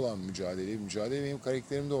karakterimde olan mücadele. Mücadele benim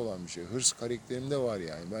karakterimde olan bir şey. Hırs karakterimde var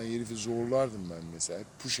yani. Ben herifi zorlardım ben mesela. Hep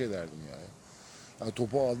push ederdim yani. Yani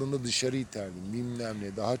topu aldığında dışarı iterdim. Bilmem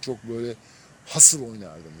ne. Daha çok böyle hasıl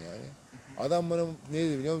oynardım yani. Adam bana ne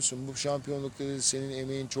dedi biliyor musun? Bu şampiyonlukta dedi senin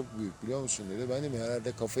emeğin çok büyük biliyor musun dedi. Ben de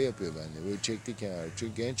herhalde kafa yapıyor bende. Böyle çekti kenara.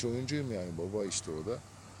 Çünkü genç oyuncuyum yani, baba işte o da.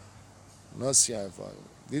 Nasıl yani falan.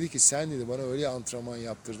 Dedi ki sen dedi bana öyle antrenman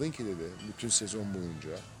yaptırdın ki dedi bütün sezon boyunca.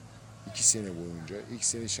 2 sene boyunca. İlk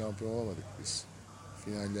sene şampiyon olamadık biz.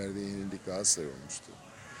 Finallerde yenildik, Galatasaray olmuştu.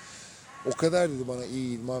 O kadar dedi bana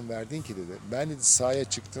iyi idman verdin ki dedi. Ben dedi sahaya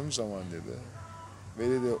çıktığım zaman dedi ve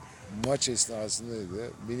dedi maç esnasında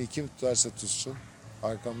dedi beni kim tutarsa tutsun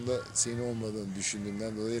arkamda senin olmadığını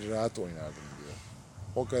düşündüğümden dolayı rahat oynardım diyor.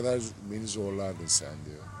 O kadar beni zorlardın sen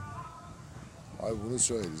diyor. Abi bunu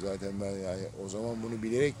söyledi zaten, ben yani o zaman bunu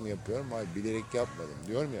bilerek mi yapıyorum? Hayır, bilerek yapmadım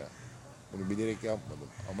diyorum ya. Bunu bilerek yapmadım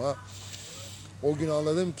ama o gün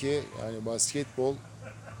anladım ki yani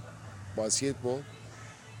basketbol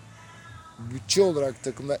bütçe olarak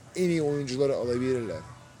takımda en iyi oyuncuları alabilirler.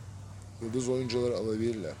 Yıldız oyuncuları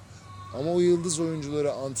alabilirler. Ama o yıldız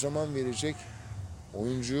oyunculara antrenman verecek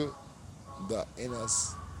oyuncu da en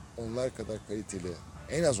az onlar kadar kaliteli.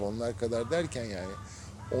 En az onlar kadar derken yani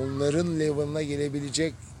onların level'ına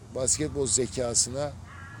gelebilecek basketbol zekasına,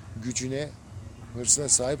 gücüne, hırsına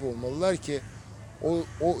sahip olmalılar ki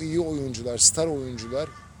o iyi oyuncular, star oyuncular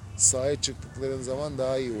sahaya çıktıkları zaman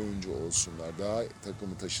daha iyi oyuncu olsunlar, daha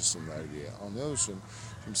takımı taşısınlar diye. Anlıyor musun?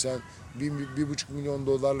 Şimdi sen 1,5 milyon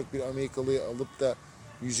dolarlık bir Amerikalıyı alıp da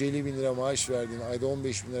 150 bin lira maaş verdiğin, ayda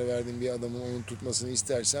 15 bin lira verdiğin bir adamın onu tutmasını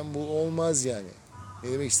istersen bu olmaz yani.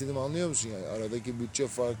 Ne demek istediğimi anlıyor musun yani? Aradaki bütçe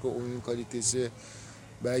farkı, oyun kalitesi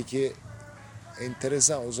belki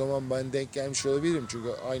enteresan. O zaman ben denk gelmiş olabilirim. Çünkü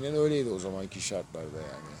aynen öyleydi o zamanki şartlarda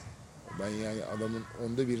yani. Ben yani adamın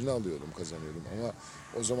 1/10'ını alıyordum, kazanıyordum. Ama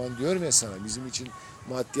o zaman diyorum ya sana, bizim için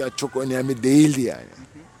maddiyat çok önemli değildi yani.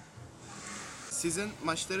 Sizin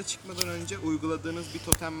maçlara çıkmadan önce uyguladığınız bir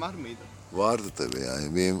totem var mıydı? Vardı tabii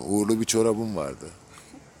yani. Benim uğurlu bir çorabım vardı.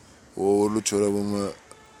 O uğurlu çorabımı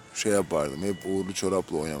şey yapardım. Hep uğurlu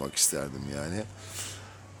çorapla oynamak isterdim yani.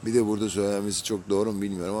 Bir de burada söylemesi çok doğru mu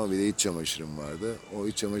bilmiyorum ama bir de iç çamaşırım vardı. O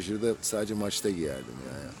iç çamaşırı da sadece maçta giyerdim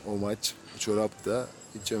yani. O maç çorap da,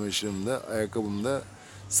 iç çamaşırım da, ayakkabım da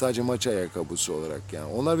sadece maç ayakkabısı olarak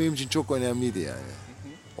yani. Onlar benim için çok önemliydi yani.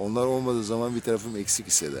 Onlar olmadığı zaman bir tarafım eksik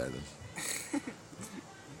hissederdim.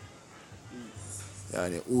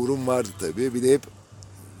 Yani uğrum vardı tabii. Bir de hep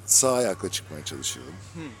sağ ayakla çıkmaya çalışırdım.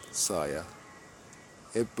 Sahaya.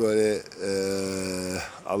 Hep böyle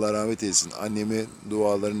Allah rahmet eylesin annemin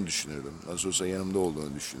dualarını düşünürdüm. Nasıl olsa yanımda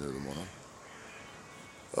olduğunu düşünürdüm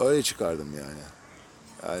onun. Öyle çıkardım yani.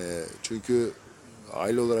 Yani çünkü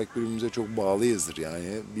aile olarak birbirimize çok bağlıyızdır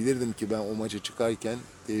yani. Bilirdim ki ben o maça çıkarken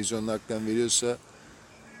televizyonda aktan veriyorsa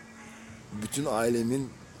bütün ailemin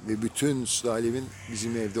ve bütün sülalemin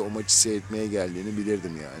bizim evde o maçı seyretmeye geldiğini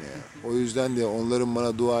bilirdim yani. O yüzden de onların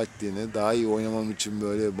bana dua ettiğini, daha iyi oynamam için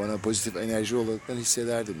böyle bana pozitif enerji olduklarını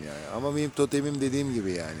hissederdim yani. Ama benim totemim dediğim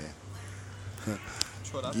gibi yani.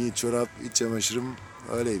 Çorap. Çorap, iç çamaşırım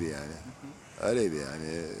öyleydi yani. Öyleydi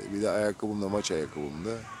yani. Bir de ayakkabım da maç ayakkabım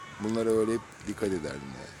da. Bunlara öyle hep dikkat ederdim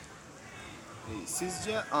yani.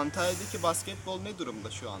 Sizce Antalya'daki basketbol ne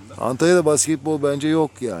durumda şu anda? Antalya'da basketbol bence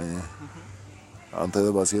yok yani.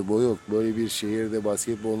 Antalya'da basketbol yok. Böyle bir şehirde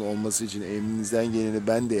basketbolun olması için elimizden geleni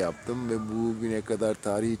ben de yaptım ve bugüne kadar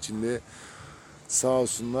tarih içinde sağ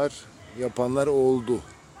olsunlar yapanlar oldu.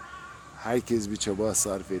 Herkes bir çaba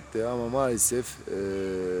sarf etti ama maalesef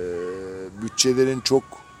bütçelerin çok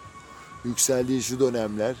yükseldiği şu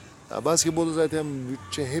dönemler. Ya basketbolda zaten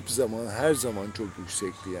bütçe her zaman çok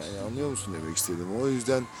yüksekti yani. Anlıyor musun demek istedim? O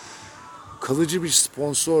yüzden kalıcı bir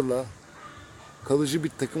sponsorla kalıcı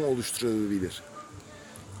bir takım oluşturulabilir.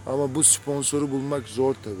 Ama bu sponsoru bulmak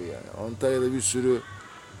zor tabii yani. Antalya'da bir sürü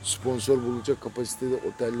sponsor bulacak kapasitede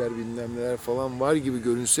oteller bilmem neler falan var gibi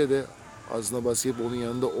görünse de aslında basketbolun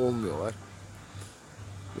yanında olmuyorlar.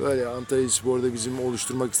 Böyle Antalyaspor'da bizim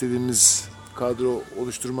oluşturmak istediğimiz kadro,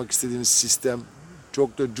 oluşturmak istediğimiz sistem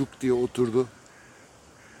çok da cuk diye oturdu.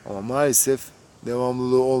 Ama maalesef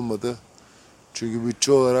devamlılığı olmadı. Çünkü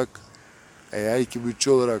bütçe olarak eğer ki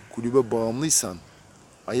bütçe olarak kulübe bağımlıysan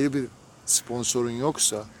ayrı bir sponsorun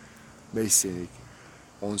yoksa 5 senelik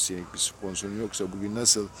 10 senelik bir sponsorun yoksa bugün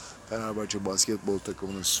nasıl Fenerbahçe basketbol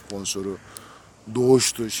takımının sponsoru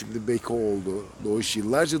Doğuş'tu, şimdi Beko oldu. Doğuş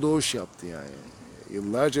yıllarca Doğuş yaptı yani.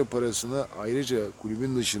 Yıllarca parasını ayrıca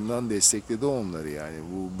kulübün dışından destekledi onları yani.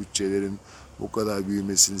 Bu bütçelerin bu kadar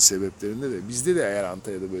büyümesinin sebeplerinde de. Bizde de eğer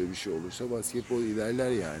Antalya'da böyle bir şey olursa basketbol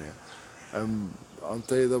ilerler yani. Hem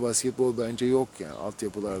Antalya'da basketbol bence yok yani.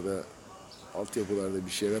 Altyapılarda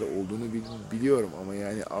bir şeyler olduğunu biliyorum ama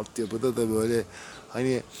yani altyapıda da böyle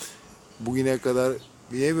hani bugüne kadar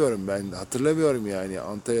bilemiyorum ben hatırlamıyorum yani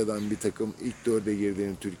Antalya'dan bir takım ilk 4'e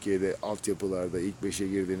girdiğini Türkiye'de altyapılarda ilk 5'e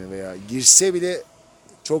girdiğini veya girse bile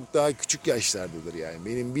çok daha küçük yaşlardadır yani.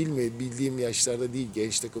 Benim bildiğim yaşlarda değil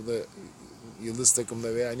genç takımda, yıldız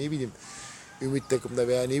takımda veya ne bileyim ümit takımda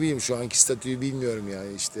veya ne bileyim şu anki statüyü bilmiyorum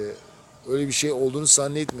yani işte öyle bir şey olduğunu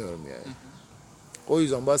zannetmiyorum yani. O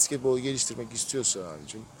yüzden basketbolu geliştirmek istiyorsan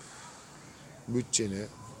abicim bütçeni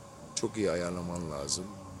çok iyi ayarlaman lazım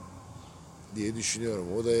diye düşünüyorum.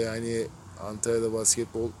 O da yani Antalya'da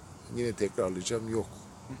basketbol yine tekrarlayacağım yok.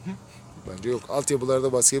 Bence yok.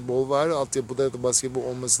 Altyapılarda basketbol var. Altyapıda da basketbol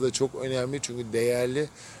olması da çok önemli çünkü değerli.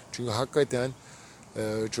 Çünkü hakikaten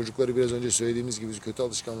çocukları biraz önce söylediğimiz gibi kötü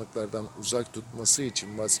alışkanlıklardan uzak tutması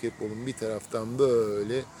için basketbolun bir taraftan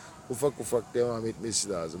böyle ufak ufak devam etmesi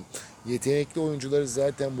lazım. Yetenekli oyuncuları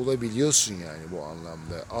zaten bulabiliyorsun yani bu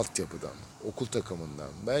anlamda altyapıdan, okul takımından.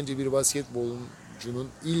 Bence bir basketbolcunun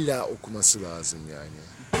illa okuması lazım yani.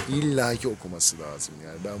 İlla ki okuması lazım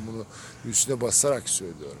yani. Ben bunu üstüne basarak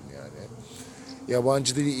söylüyorum yani.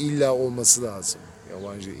 Yabancı dili illa olması lazım.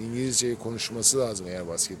 Yabancı İngilizceyi konuşması lazım eğer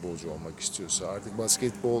basketbolcu olmak istiyorsa. Artık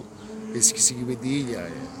basketbol eskisi gibi değil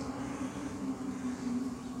yani.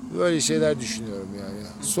 Böyle şeyler düşünüyorum yani.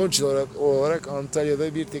 Sonuç olarak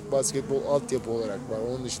Antalya'da bir tek basketbol altyapı olarak var.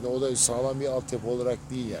 Onun dışında o da sağlam bir altyapı olarak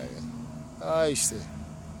değil yani. Ha işte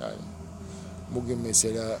yani bugün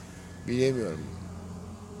mesela bilemiyorum.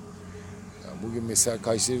 Yani bugün mesela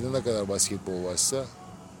Kayseri'de ne kadar basketbol varsa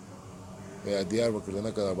veya Diyarbakır'da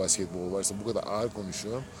ne kadar basketbol varsa bu kadar ağır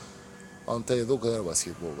konuşuyorum. Antalya'da o kadar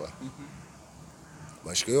basketbol var.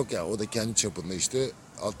 Başka yok ya. O da kendi çapında işte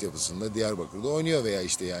altyapısında Diyarbakır'da oynuyor veya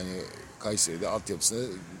işte yani Kayseri'de altyapısında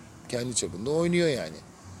kendi çapında oynuyor yani.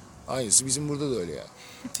 Aynısı bizim burada da öyle ya.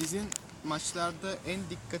 Sizin maçlarda en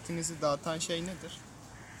dikkatinizi dağıtan şey nedir?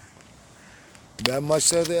 Ben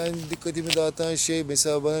maçlarda yani dikkatimi dağıtan şey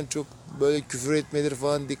mesela bana çok böyle küfür etmeleri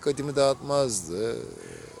falan dikkatimi dağıtmazdı.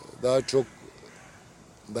 Daha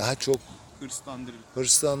çok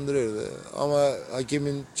hırslandırırdı. Ama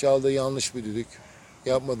hakemin çaldığı yanlış bir düdük,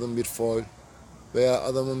 yapmadığım bir faul veya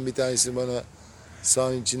adamın bir tanesi bana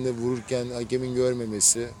sahanın içinde vururken hakemin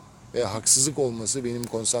görmemesi veya haksızlık olması benim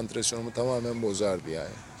konsantrasyonumu tamamen bozardı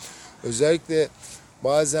yani. Özellikle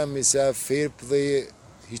bazen mesela fair play'i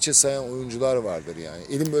hiçe sayan oyuncular vardır yani.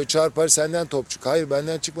 Elim böyle çarpar, senden top çık. Hayır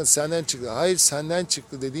benden çıkmadı, senden çıktı. Hayır senden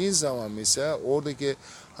çıktı dediğin zaman mesela oradaki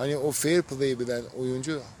hani o fair play'i bilen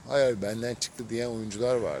oyuncu hayır benden çıktı diyen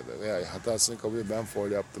oyuncular vardı. Veya hatasını kabul edip ben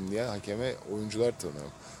faul yaptım diyen hakeme oyuncular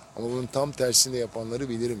tanıyorum. Ama bunun tam tersini de yapanları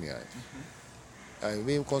bilirim yani. Yani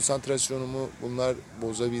benim konsantrasyonumu bunlar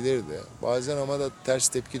bozabilirdi. Bazen ama da ters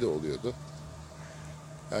tepki de oluyordu.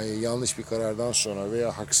 Yani yanlış bir karardan sonra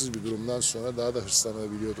veya haksız bir durumdan sonra daha da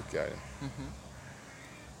hırslanabiliyorduk yani.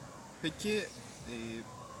 Peki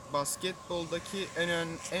basketboldaki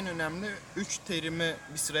en önemli 3 terimi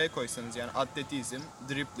bir sıraya koysanız, yani atletizm,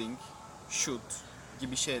 dribbling, shoot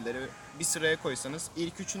gibi şeyleri bir sıraya koysanız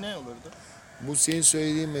ilk üçü ne olurdu? Bu senin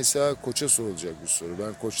söylediğin mesela koça sorulacak bir soru.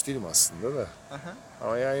 Ben koç değilim aslında da. Aha.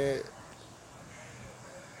 Ama yani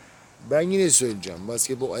ben yine söyleyeceğim.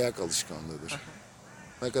 Basketbol ayak alışkanlığıdır.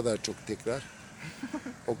 Ne kadar çok tekrar,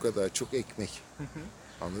 o kadar çok ekmek.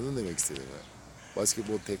 Anladın demek istediğimi?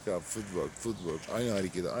 Basketbol tekrar, footwork, aynı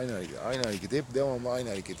hareketi, hep devamlı aynı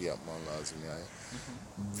hareketi yapman lazım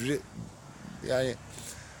yani. Yani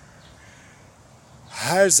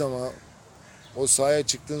her zaman o sahaya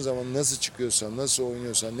çıktığın zaman nasıl çıkıyorsan, nasıl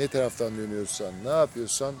oynuyorsan, ne taraftan dönüyorsan, ne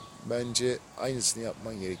yapıyorsan bence aynısını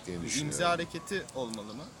yapman gerektiğini Bir düşünüyorum. imza hareketi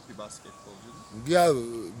olmalı mı bir basketbolcunun? Ya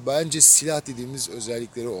bence silah dediğimiz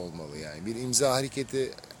özellikleri olmalı yani. Bir imza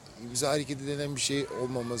hareketi denen bir şey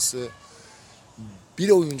olmaması, bir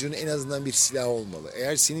oyuncunun en azından bir silahı olmalı.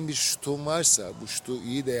 Eğer senin bir şutun varsa, bu şutu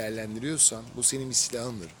iyi değerlendiriyorsan bu senin bir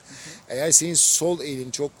silahındır. Eğer senin sol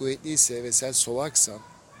elin çok kuvvetliyse ve sen solaksan,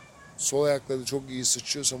 sol ayakları çok iyi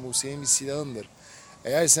sıçrıyorsan bu senin bir silahındır.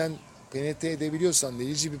 Eğer sen penetre edebiliyorsan,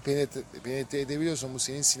 delici bir penetre edebiliyorsan bu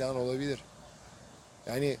senin silahın olabilir.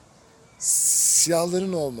 Yani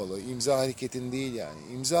silahların olmalı, imza hareketin değil yani.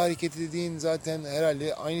 İmza hareketi dediğin zaten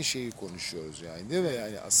herhalde aynı şeyi konuşuyoruz yani, değil mi?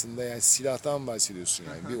 Yani aslında yani silahtan bahsediyorsun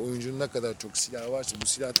yani. Bir oyuncunun ne kadar çok silahı varsa, bu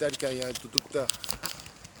silah derken yani tutup da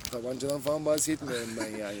tabancadan falan bahsetmiyorum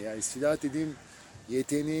ben yani. Yani silah dediğim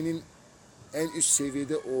yeteneğinin en üst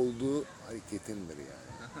seviyede olduğu hareketindir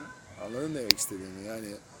yani. Anladın demek istediğimi? Yani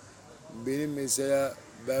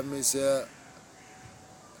ben mesela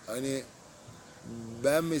hani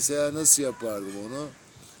ben mesela nasıl yapardım onu?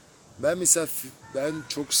 Ben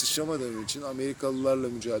çok sıçramadığım için, Amerikalılarla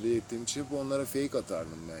mücadele ettiğim için hep onlara fake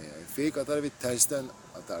atardım ben yani. Fake atar ve tersten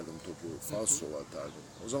atardım topu, falso atardım.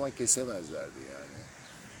 O zaman kesemezlerdi yani.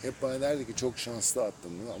 Hep bana derdi ki çok şanslı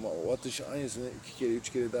attım bunu, ama o atışı aynısını 2 kere 3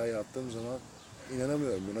 kere daha yaptığım zaman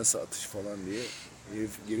inanamıyorum bu nasıl atış falan diye.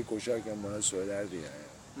 Herif geri koşarken bana söylerdi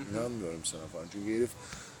yani. İnanmıyorum sana falan. Çünkü herif,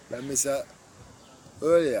 ben mesela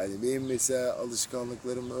öyle yani. Benim mesela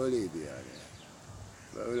alışkanlıklarım öyleydi yani.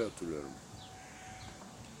 Ben öyle hatırlıyorum.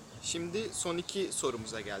 Şimdi son iki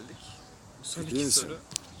sorumuza geldik. Son Ciddi iki misin? soru.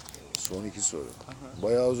 Son 2 soru. Aha.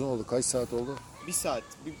 Bayağı uzun oldu. Kaç saat oldu? Bir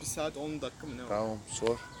saat 10 dakika mı ne var? Tamam,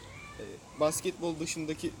 sor. Basketbol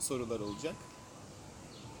dışındaki sorular olacak.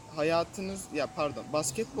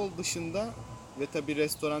 Basketbol dışında ve tabii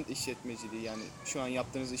restoran işletmeciliği, yani şu an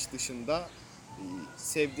yaptığınız iş dışında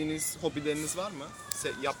sevdiğiniz hobileriniz var mı?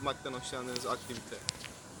 Yapmaktan hoşlandığınız aktivite.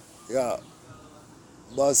 Ya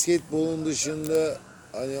basketbolun dışında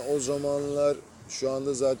hani o zamanlar, şu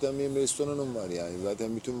anda zaten benim restoranım var yani.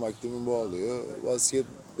 Zaten bütün vaktimi bu alıyor.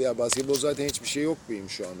 Basketbol zaten hiçbir şey yok benim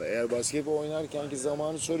şu anda. Eğer basketbol oynarkenki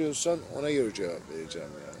zamanı soruyorsan ona göre cevap vereceğim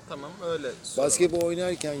yani. Tamam, öyle soralım. Basketbol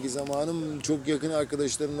oynarkenki zamanım çok yakın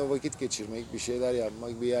arkadaşlarımla vakit geçirmek, bir şeyler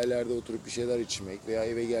yapmak, bir yerlerde oturup bir şeyler içmek veya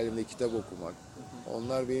eve geldiğimde kitap okumak.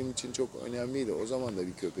 Onlar benim için çok önemliydi. O zaman da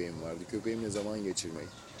bir köpeğim vardı. Köpeğimle zaman geçirmek,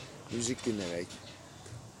 müzik dinlemek.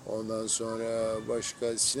 Ondan sonra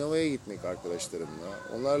başka sinemaya gitmek arkadaşlarımla.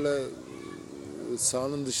 Onlarla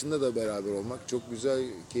sahanın dışında da beraber olmak çok güzel,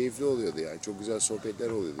 keyifli oluyordu yani. Çok güzel sohbetler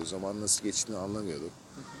oluyordu. Zaman nasıl geçtiğini anlamıyorduk.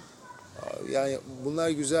 Yani bunlar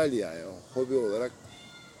güzeldi yani. Hobi olarak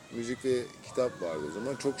müzik ve kitap vardı o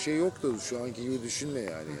zaman. Çok şey yoktu. Şu anki gibi düşünme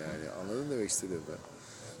yani. Anladın demek istediğimi?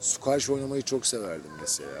 Squash oynamayı çok severdim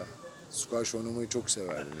mesela. Squash oynamayı çok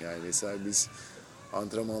severdim. Yani mesela biz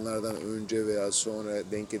antrenmanlardan önce veya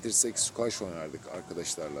sonra denk getirsek squash oynardık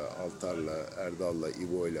arkadaşlarla, Altar'la, Erdal'la,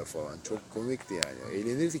 İbo'yla falan. Çok komikti yani.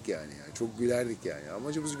 Eğlenirdik yani. Çok gülerdik yani.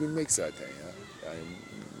 Amacımız gülmek zaten ya. Yani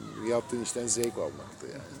yaptığın işten zevk almaktı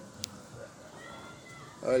yani.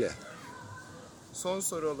 Öyle. Son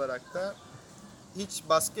soru olarak da, hiç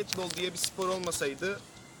basketbol diye bir spor olmasaydı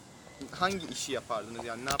hangi işi yapardınız,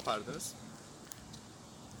 yani ne yapardınız?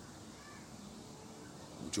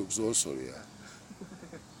 Bu çok zor soru ya.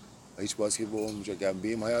 Hiç basketbol olmayacak. Yani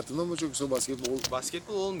benim hayatımda mı çok zor basketbol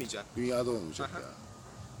Basketbol olmayacak. dünyada olmayacak Aha. ya.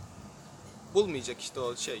 bulmayacak işte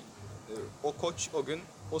o şey. O koç o gün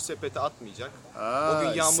o sepete atmayacak. Aa, O gün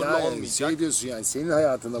yağmurlu sen olmayacak. Şey diyorsun yani senin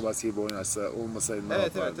hayatında basketbol olmasaydı ne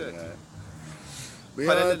Evet, yapardın evet. yani?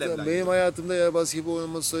 Paralel evren Benim gibi. hayatımda eğer basketbol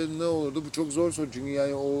olmasaydı ne olurdu? Bu çok zor soru çünkü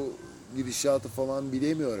yani o gidişatı falan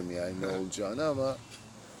bilemiyorum yani ne olacağını ama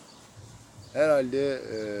herhalde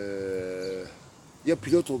ya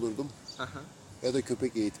pilot olurdum ya da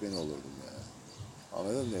köpek eğitmeni olurdum yani.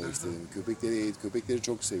 Anladın mı demek istediğimi? Köpekleri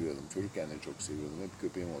çok seviyordum. Çocukken de çok seviyordum. Hep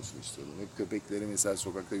köpeğim olsun istiyordum. Hep köpekleri mesela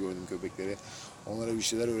sokakta gördüğüm köpekleri onlara bir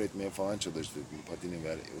şeyler öğretmeye falan çalıştım. Patini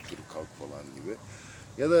ver, otur kalk falan gibi.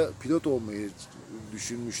 Ya da pilot olmayı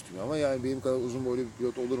düşünmüştüm ama yani benim kadar uzun boylu bir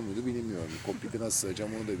pilot olur muydu bilmiyorum. Kokpite nasıl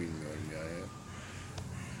sığacağım onu da bilmiyorum yani.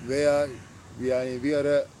 Veya yani bir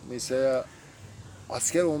ara mesela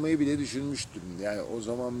asker olmayı bile düşünmüştüm. Yani o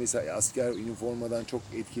zaman mesela asker üniformadan çok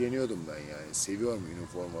etkileniyordum ben yani. Seviyorum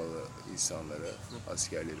üniformalı insanları,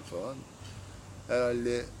 askerleri falan.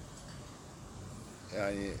 Herhalde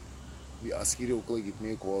yani bir askeri okula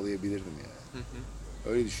gitmeyi kovalayabilirdim yani.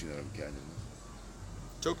 Öyle düşünüyorum kendimi.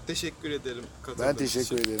 Çok teşekkür ederim Ben katıldığınız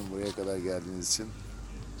teşekkür için. ederim buraya kadar geldiğiniz için.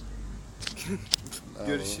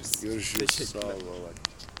 Görüşürüz. Görüşürüz. Sağ ol. Teşekkürler.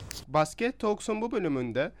 Bye. Basket Talks'un bu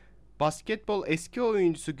bölümünde basketbol eski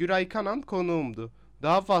oyuncusu GÜRAY KANAN konuğumdu.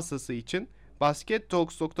 Daha fazlası için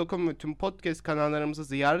baskettalks.com ve tüm podcast kanallarımızı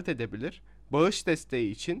ziyaret edebilir, bağış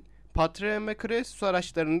desteği için Patreon ve Kresus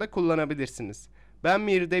araçlarında kullanabilirsiniz. Ben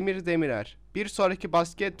Demir Demirer. Bir sonraki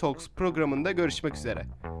Basket Talks programında görüşmek üzere.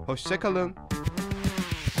 Hoşça kalın.